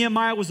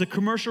 Nehemiah was a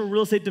commercial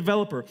real estate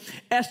developer.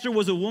 Esther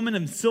was a woman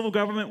in civil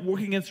government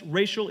working against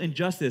racial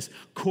injustice.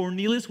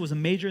 Cornelius was a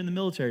major in the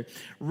military.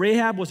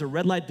 Rahab was a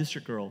red light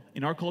district girl.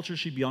 In our culture,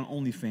 she'd be on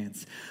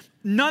OnlyFans.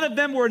 None of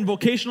them were in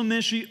vocational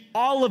ministry.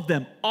 All of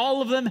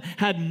them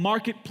had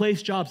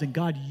marketplace jobs, and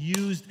God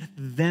used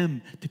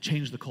them to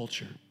change the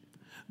culture.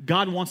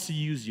 God wants to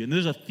use you. And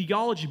there's a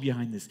theology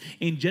behind this.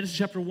 In Genesis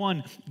chapter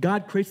 1,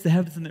 God creates the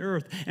heavens and the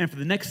earth. And for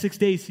the next 6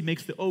 days, he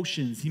makes the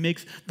oceans. He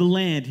makes the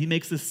land. He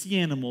makes the sea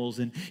animals.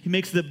 And he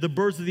makes the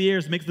birds of the air.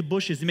 He makes the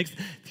bushes. He makes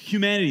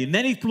humanity. And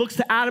then he looks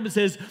to Adam and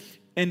says,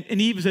 and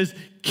Eve says,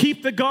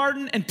 keep the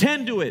garden and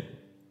tend to it.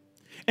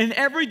 And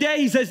every day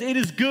he says, it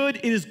is good,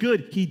 it is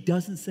good. He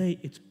doesn't say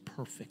it's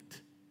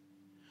perfect.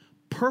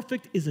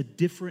 Perfect is a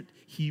different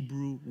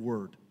Hebrew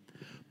word.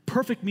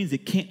 Perfect means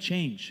it can't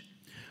change.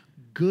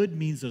 Good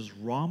means there's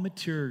raw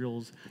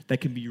materials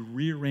that can be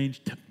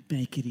rearranged to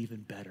make it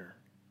even better.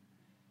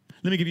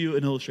 Let me give you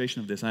an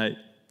illustration of this. I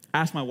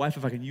asked my wife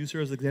if I can use her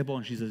as an example,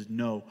 and she says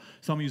no.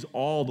 So I'm going to use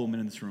all the women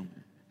in this room.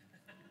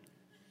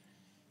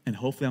 And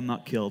hopefully I'm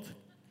not killed.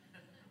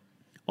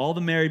 All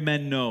the married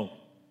men know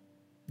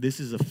this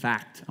is a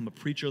fact. I'm a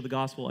preacher of the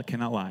gospel. I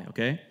cannot lie,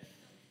 okay?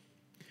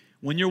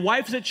 When your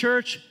wife's at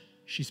church,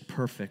 she's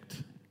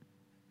perfect.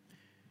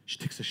 She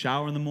takes a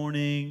shower in the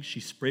morning. She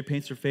spray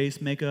paints her face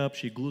makeup.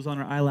 She glues on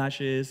her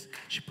eyelashes.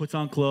 She puts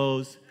on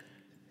clothes.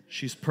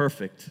 She's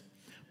perfect.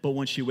 But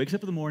when she wakes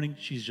up in the morning,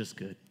 she's just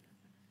good.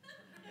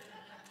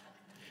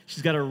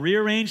 She's got to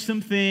rearrange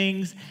some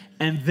things,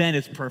 and then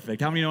it's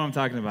perfect. How many know what I'm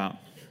talking about?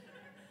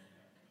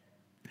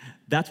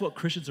 That's what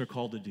Christians are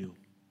called to do.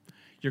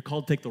 You're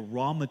called to take the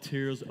raw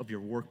materials of your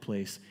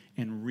workplace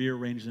and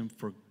rearrange them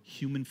for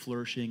human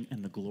flourishing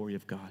and the glory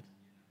of God.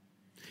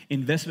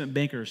 Investment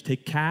bankers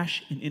take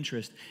cash and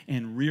interest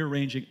and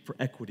rearrange it for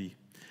equity.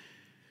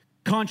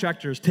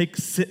 Contractors take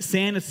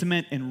sand and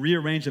cement and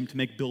rearrange them to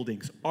make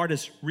buildings.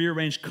 Artists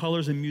rearrange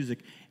colors and music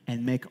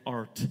and make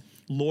art.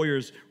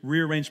 Lawyers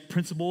rearrange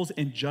principles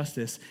and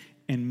justice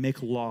and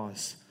make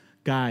laws.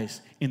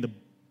 Guys, in the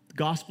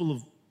Gospel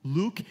of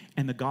Luke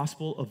and the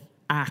Gospel of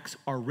Acts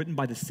are written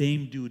by the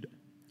same dude,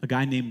 a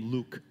guy named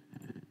Luke.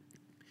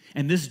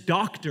 And this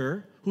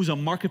doctor, who's a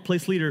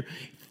marketplace leader,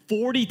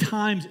 40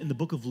 times in the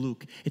book of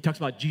Luke, it talks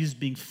about Jesus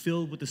being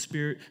filled with the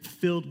Spirit,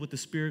 filled with the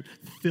Spirit,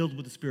 filled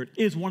with the Spirit.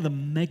 It is one of the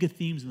mega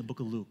themes in the book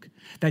of Luke,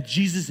 that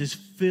Jesus is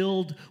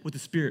filled with the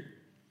Spirit.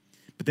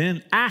 But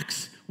then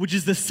Acts, which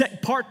is the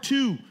part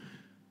 2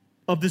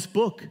 of this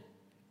book,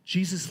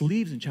 Jesus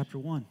leaves in chapter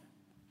 1. And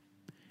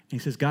he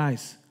says,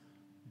 guys,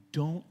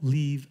 don't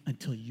leave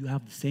until you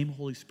have the same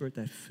Holy Spirit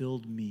that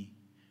filled me.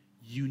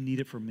 You need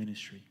it for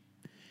ministry.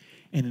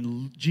 And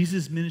in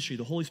Jesus' ministry,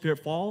 the Holy Spirit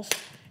falls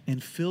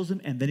and fills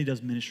him, and then he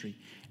does ministry.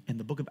 In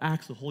the book of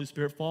Acts, the Holy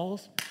Spirit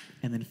falls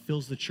and then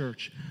fills the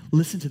church.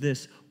 Listen to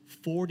this,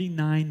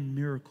 49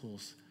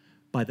 miracles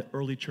by the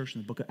early church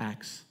in the book of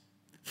Acts.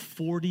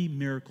 40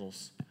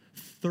 miracles.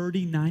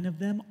 39 of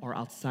them are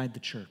outside the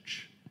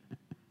church.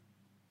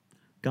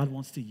 God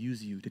wants to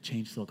use you to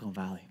change Silicon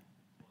Valley.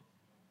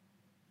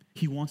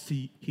 He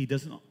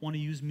doesn't want to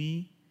use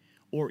me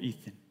or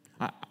Ethan.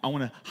 I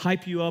want to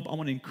hype you up. I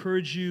want to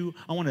encourage you.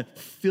 I want to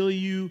fill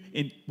you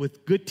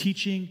with good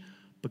teaching,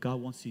 but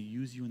God wants to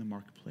use you in the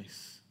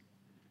marketplace.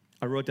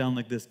 I wrote down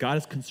like this: God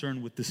is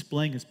concerned with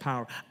displaying his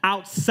power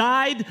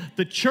outside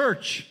the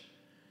church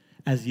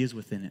as he is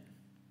within it.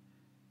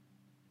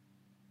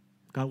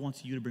 God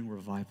wants you to bring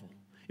revival.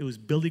 It was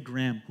Billy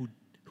Graham who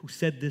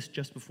said this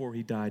just before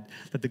he died,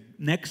 that the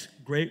next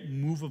great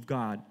move of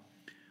God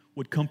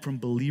would come from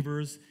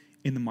believers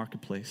in the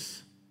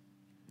marketplace.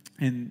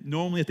 And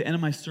normally at the end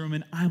of my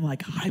sermon, I'm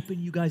like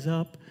hyping you guys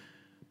up,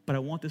 but I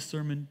want this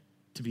sermon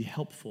to be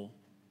helpful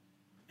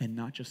and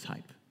not just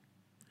hype.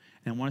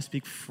 And I want to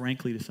speak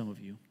frankly to some of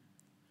you.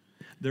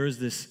 There is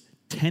this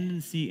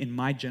tendency in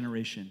my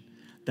generation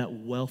that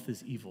wealth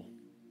is evil,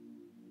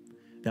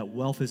 that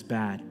wealth is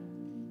bad,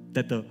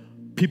 that the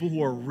people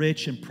who are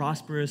rich and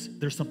prosperous,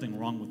 there's something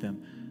wrong with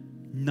them.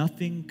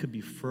 Nothing could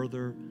be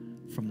further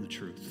from the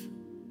truth.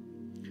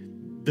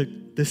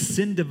 The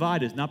sin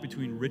divide is not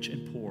between rich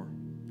and poor.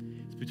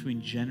 It's between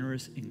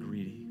generous and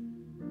greedy.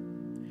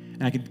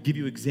 And I can give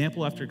you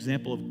example after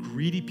example of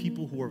greedy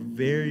people who are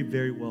very,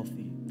 very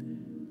wealthy,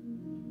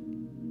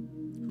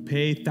 who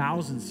pay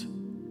thousands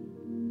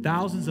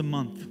a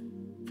month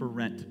for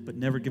rent, but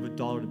never give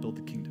 $1 to build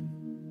the kingdom.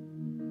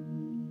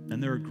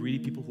 And there are greedy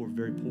people who are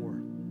very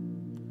poor,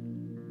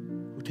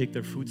 who take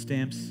their food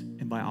stamps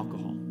and buy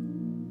alcohol.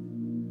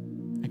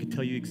 I can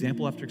tell you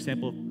example after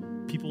example of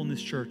people in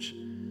this church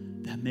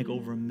that make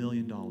over $1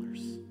 million.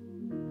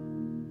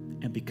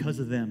 And because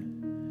of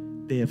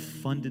them, they have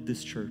funded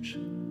this church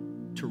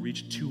to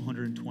reach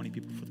 220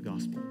 people for the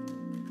gospel.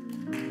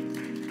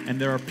 And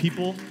there are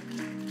people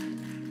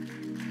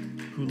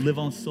who live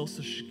on Social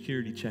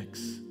Security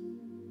checks,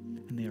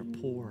 and they are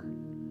poor,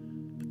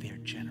 but they are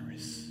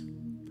generous.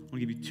 I want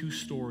to give you 2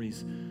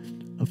 stories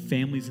of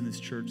families in this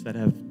church that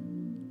have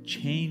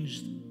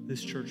changed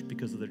this church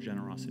because of their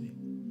generosity.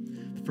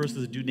 The first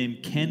is a dude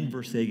named Ken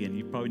Versagen.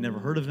 You've probably never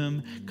heard of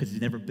him because he's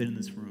never been in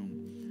this room.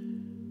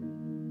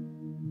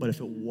 But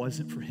if it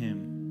wasn't for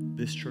him,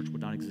 this church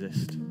would not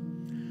exist.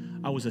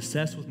 I was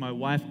assessed with my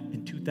wife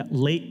in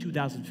late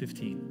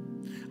 2015.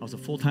 I was a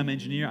full-time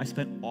engineer. I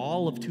spent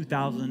all of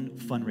 2000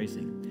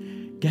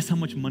 fundraising. Guess how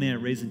much money I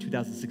raised in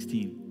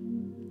 2016?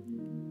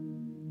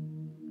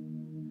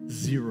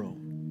 0.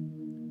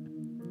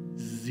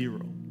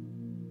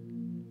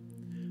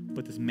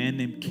 But this man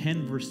named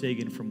Ken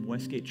Versagen from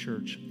Westgate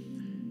Church,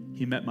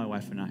 he met my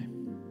wife and I,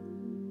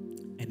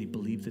 and he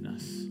believed in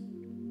us.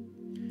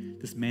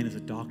 This man is a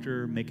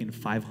doctor making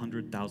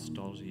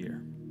 $500,000 a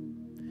year,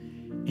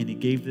 and he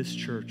gave this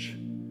church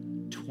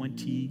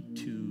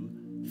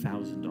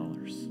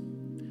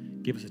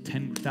 $22,000. Gave us a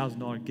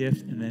 $10,000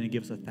 gift, and then he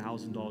gave us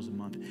 $1,000 a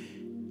month.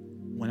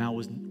 When I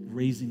was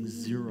raising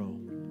 0,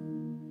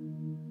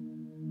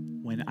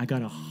 when I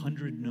got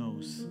 100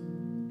 no's,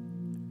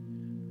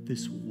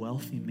 this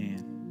wealthy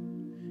man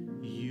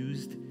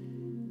used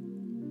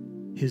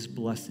his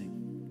blessing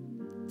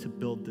to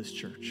build this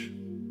church.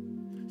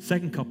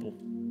 Second couple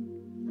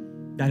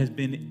that has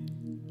been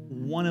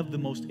one of the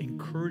most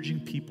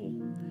encouraging people,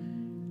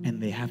 and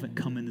they haven't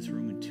come in this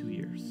room in 2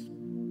 years.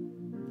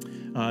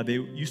 They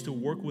used to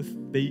work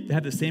with, they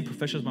have the same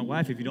profession as my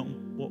wife. If you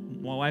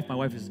don't, my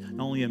wife is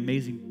not only an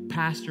amazing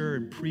pastor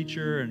and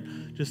preacher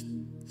and just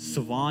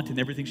savant in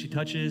everything she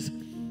touches,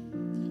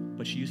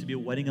 but she used to be a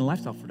wedding and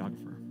lifestyle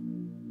photographer.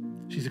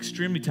 She's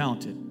extremely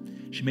talented.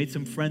 She made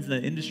some friends in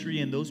that industry,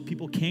 and those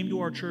people came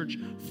to our church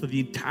for the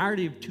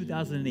entirety of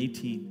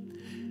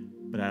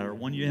 2018. But at our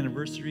 1-year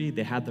anniversary,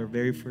 they had their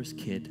very first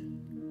kid,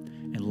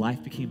 and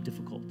life became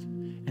difficult,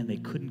 and they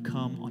couldn't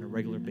come on a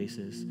regular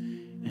basis.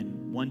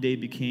 And one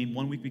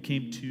week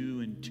became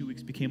 2, and 2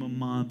 weeks became a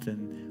month,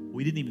 and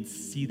we didn't even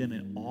see them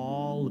in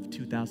all of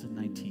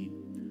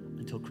 2019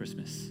 until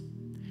Christmas.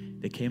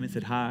 They came and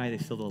said hi. They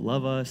still don't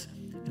love us.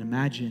 And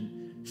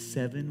imagine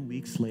 7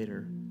 weeks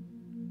later,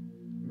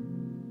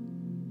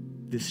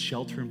 this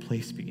shelter in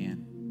place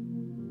began.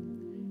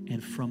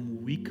 And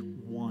from week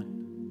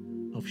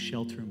 1 of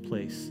shelter in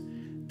place,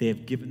 they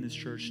have given this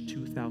church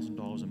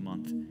 $2,000 a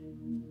month,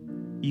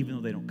 even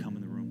though they don't come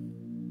in the room.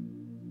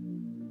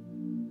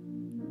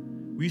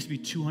 We used to be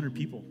 200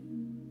 people.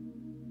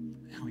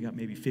 Now we got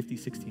maybe 50,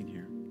 60 in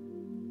here.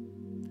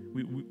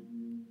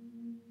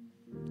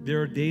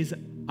 There are days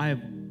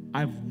I've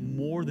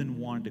more than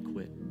wanted to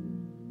quit.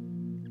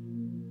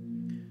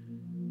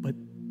 But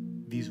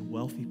these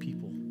wealthy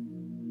people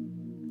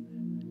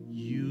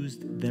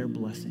used their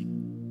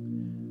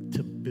blessing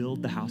to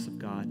build the house of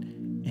God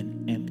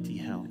and empty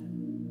hell.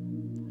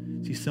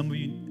 See, some of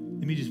you,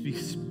 let me just be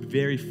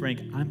very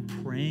frank. I'm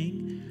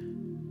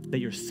praying that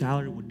your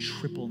salary would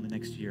triple in the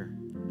next year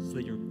so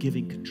that your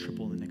giving can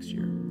triple in the next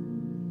year.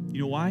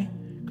 You know why?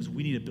 Because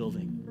we need a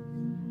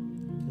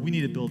building. We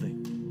need a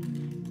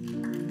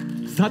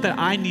building. It's not that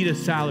I need a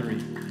salary.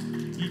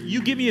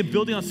 You give me a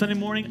building on Sunday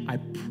morning, I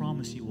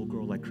promise you we'll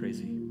grow like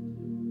crazy.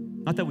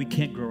 Not that we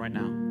can't grow right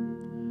now.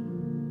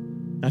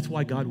 That's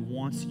why God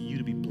wants you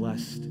to be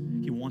blessed.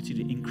 He wants you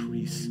to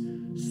increase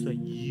so that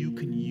you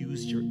can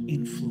use your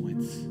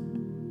influence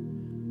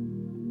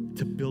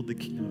to build the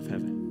kingdom of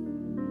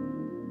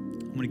heaven.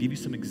 I'm going to give you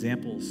some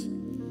examples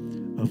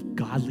of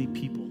godly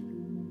people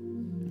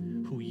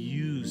who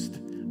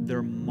used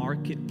their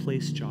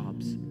marketplace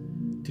jobs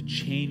to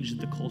change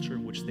the culture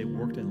in which they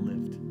worked and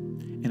lived.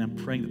 And I'm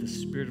praying that the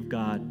Spirit of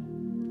God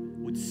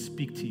would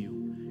speak to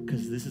you,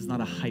 because this is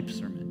not a hype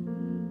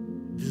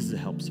sermon. This is a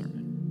help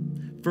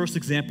sermon. First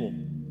example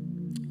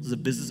is a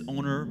business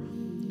owner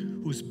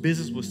whose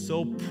business was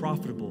so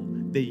profitable,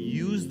 they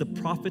used the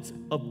profits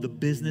of the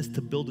business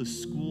to build a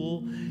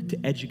school to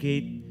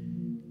educate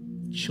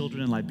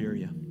children in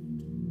Liberia.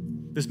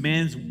 This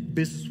man's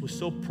business was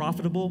so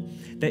profitable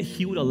that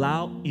he would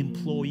allow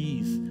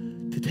employees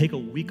to take a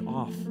week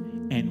off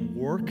and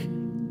work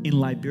in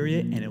Liberia,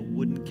 and it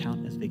wouldn't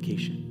count as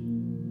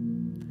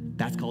vacation.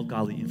 That's called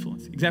godly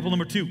influence. Example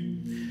number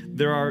 2,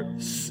 there are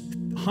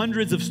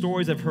hundreds of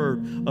stories I've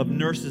heard of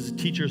nurses,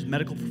 teachers,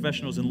 medical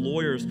professionals, and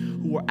lawyers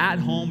who were at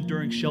home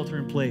during shelter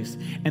in place,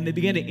 and they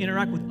began to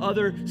interact with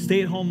other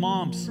stay-at-home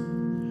moms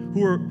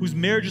whose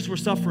marriages were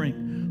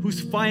suffering,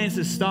 whose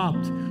finances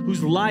stopped,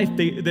 whose life,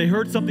 they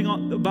heard something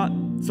about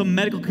some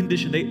medical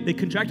condition. They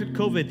contracted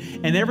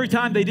COVID, and every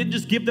time they didn't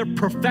just give their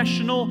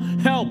professional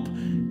help,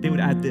 they would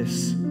add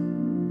this.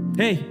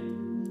 Hey,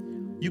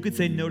 you could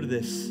say no to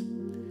this.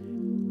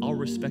 I'll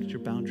respect your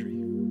boundary,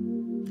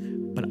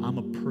 but I'm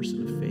a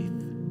person of faith.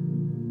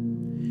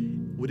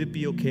 Would it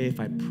be okay if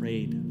I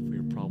prayed for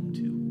your problem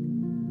too?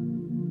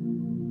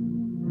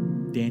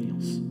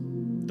 Daniel's.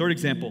 Third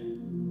example,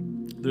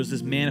 there's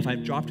this man, if I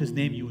dropped his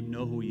name, you would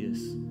know who he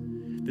is.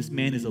 This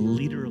man is a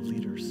leader of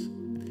leaders.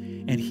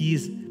 And he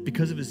is,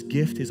 because of his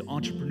gift, his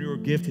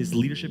entrepreneurial gift, his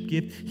leadership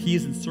gift, he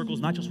is in circles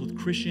not just with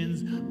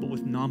Christians, but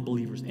with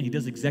non-believers. And he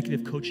does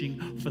executive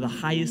coaching for the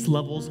highest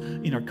levels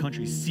in our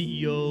country,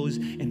 CEOs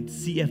and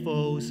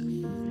CFOs.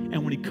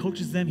 And when he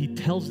coaches them, he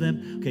tells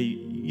them, okay,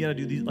 you gotta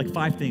do these like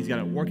 5 things. You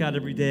gotta work out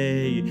every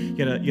day, you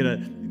gotta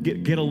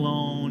get a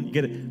loan,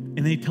 and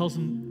then he tells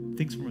them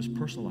things from his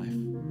personal life.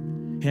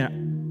 Hey,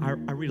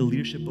 I read a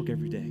leadership book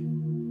every day.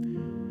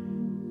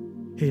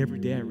 Hey, every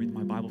day I read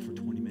my Bible for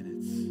 20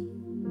 minutes.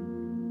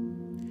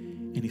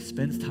 And he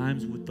spends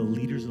times with the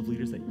leaders of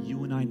leaders that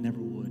you and I never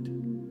would.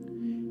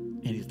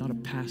 And he's not a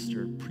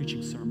pastor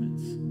preaching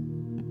sermons.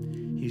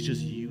 He's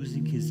just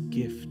using his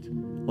gift,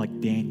 like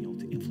Daniel,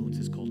 to influence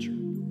his culture.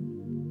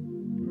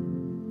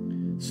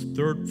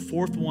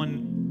 Fourth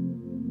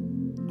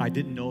one I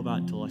didn't know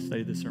about until I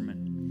studied this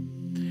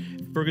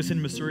sermon.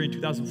 Ferguson, Missouri in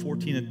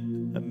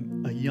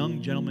 2014, a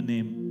young gentleman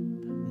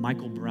named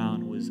Michael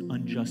Brown was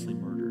unjustly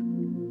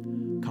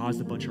murdered,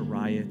 caused a bunch of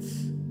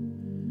riots.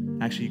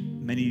 Actually,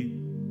 many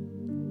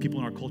people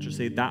in our culture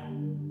say that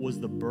was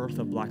the birth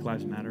of Black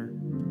Lives Matter,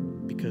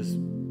 because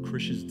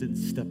Christians didn't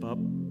step up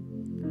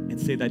and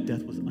say that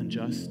death was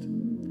unjust.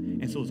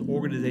 And so his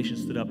organization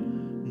stood up.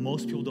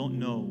 Most people don't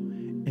know,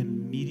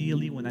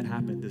 immediately when that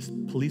happened, this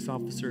police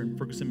officer in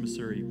Ferguson,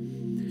 Missouri,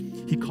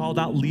 he called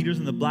out leaders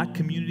in the Black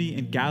community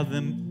and gathered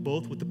them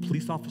both with the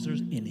police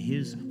officers in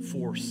his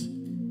force.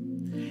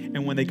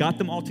 And when they got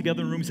them all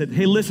together in a room, he said,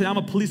 hey, listen, I'm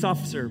a police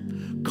officer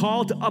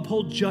called to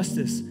uphold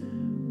justice,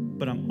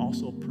 but I'm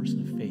also a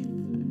person of faith.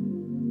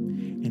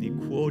 And he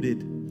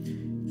quoted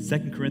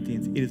 2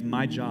 Corinthians, it is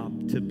my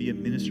job to be a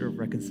minister of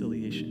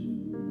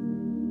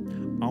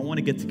reconciliation. I want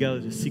to get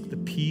together to seek the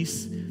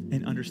peace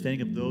and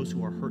understanding of those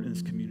who are hurt in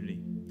this community.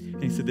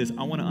 And he said this,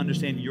 I want to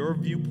understand your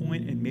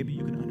viewpoint and maybe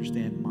you can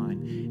understand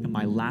mine. And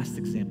my last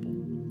example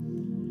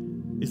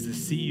is the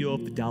CEO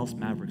of the Dallas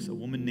Mavericks, a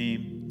woman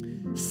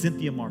named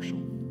Cynthia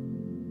Marshall.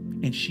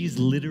 And she's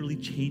literally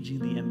changing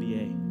the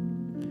NBA.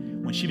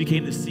 When she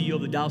became the CEO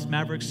of the Dallas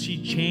Mavericks,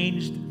 she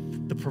changed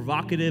the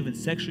provocative and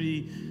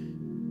sexually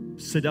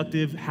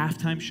seductive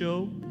halftime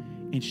show,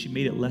 and she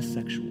made it less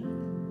sexual.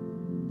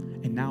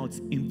 And now it's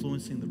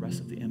influencing the rest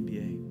of the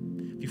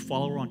NBA. If you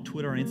follow her on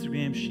Twitter or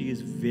Instagram, she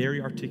is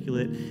very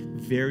articulate,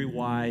 very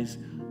wise,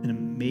 an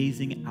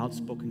amazing,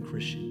 outspoken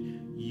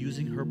Christian,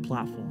 using her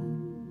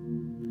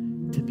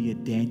platform to be a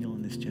Daniel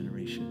in this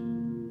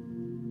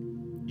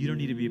generation. You don't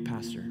need to be a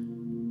pastor.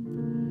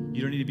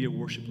 You don't need to be a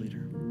worship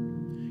leader.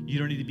 You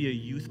don't need to be a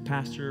youth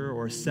pastor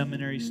or a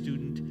seminary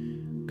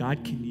student.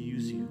 God can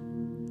use you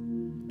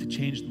to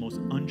change the most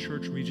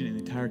unchurched region in the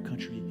entire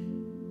country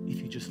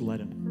if you just let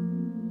him.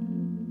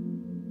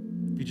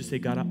 If you just say,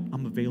 God,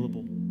 I'm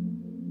available.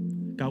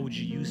 God, would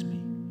you use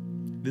me?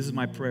 This is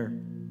my prayer.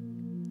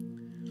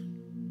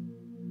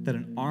 that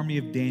an army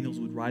of Daniels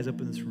would rise up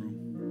in this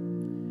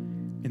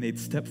room and they'd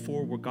step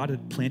forward where God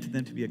had planted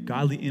them to be a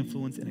godly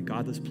influence in a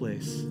godless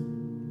place.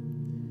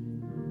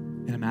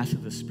 And I'm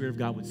asking that the Spirit of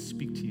God would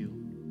speak to you,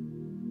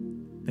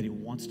 that He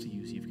wants to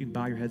use you. If you can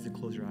bow your heads and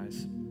close your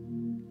eyes.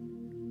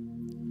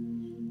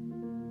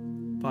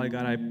 Father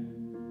God, I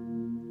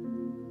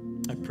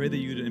pray that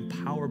you would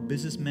empower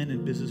businessmen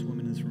and businesswomen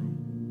in this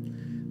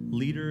room,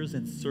 leaders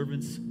and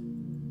servants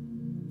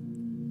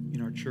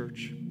in our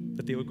church,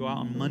 that they would go out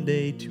on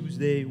Monday,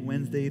 Tuesday,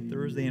 Wednesday,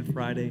 Thursday, and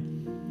Friday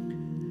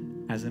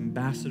as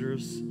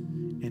ambassadors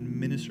and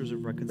ministers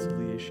of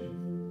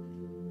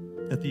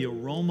reconciliation, that the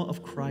aroma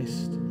of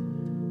Christ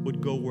would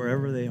go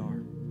wherever they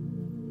are,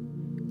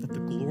 that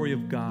the glory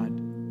of God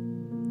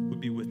would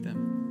be with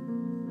them,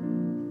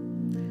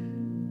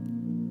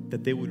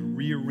 that they would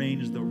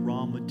rearrange the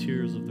raw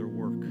materials of their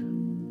work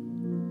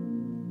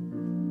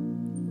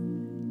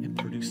and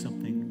produce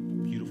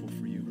something beautiful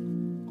for you.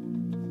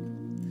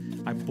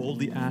 I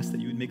boldly ask that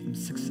you would make them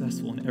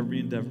successful in every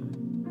endeavor.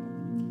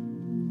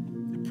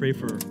 I pray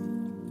for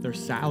their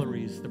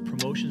salaries, their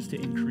promotions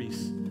to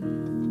increase,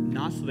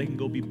 not so they can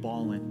go be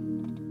balling,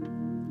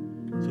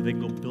 so they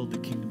can go build the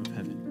kingdom of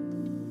heaven.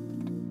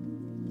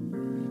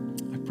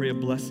 I pray a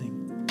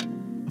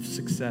blessing of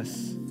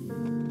success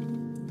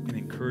and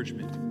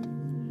encouragement,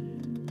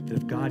 that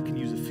if God can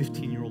use a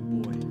 15-year-old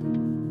boy,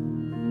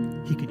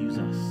 He can use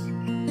us.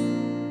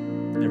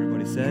 And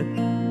everybody said,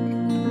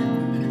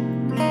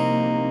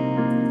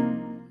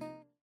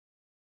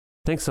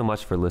 Thanks so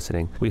much for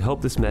listening. We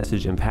hope this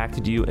message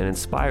impacted you and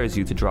inspires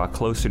you to draw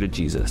closer to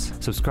Jesus.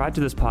 Subscribe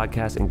to this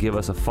podcast and give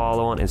us a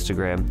follow on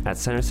Instagram at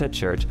Centerset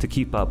Church to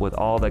keep up with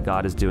all that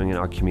God is doing in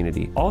our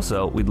community.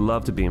 Also, we'd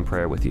love to be in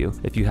prayer with you.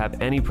 If you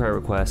have any prayer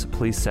requests,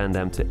 please send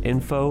them to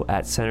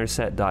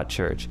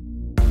info@centerset.church.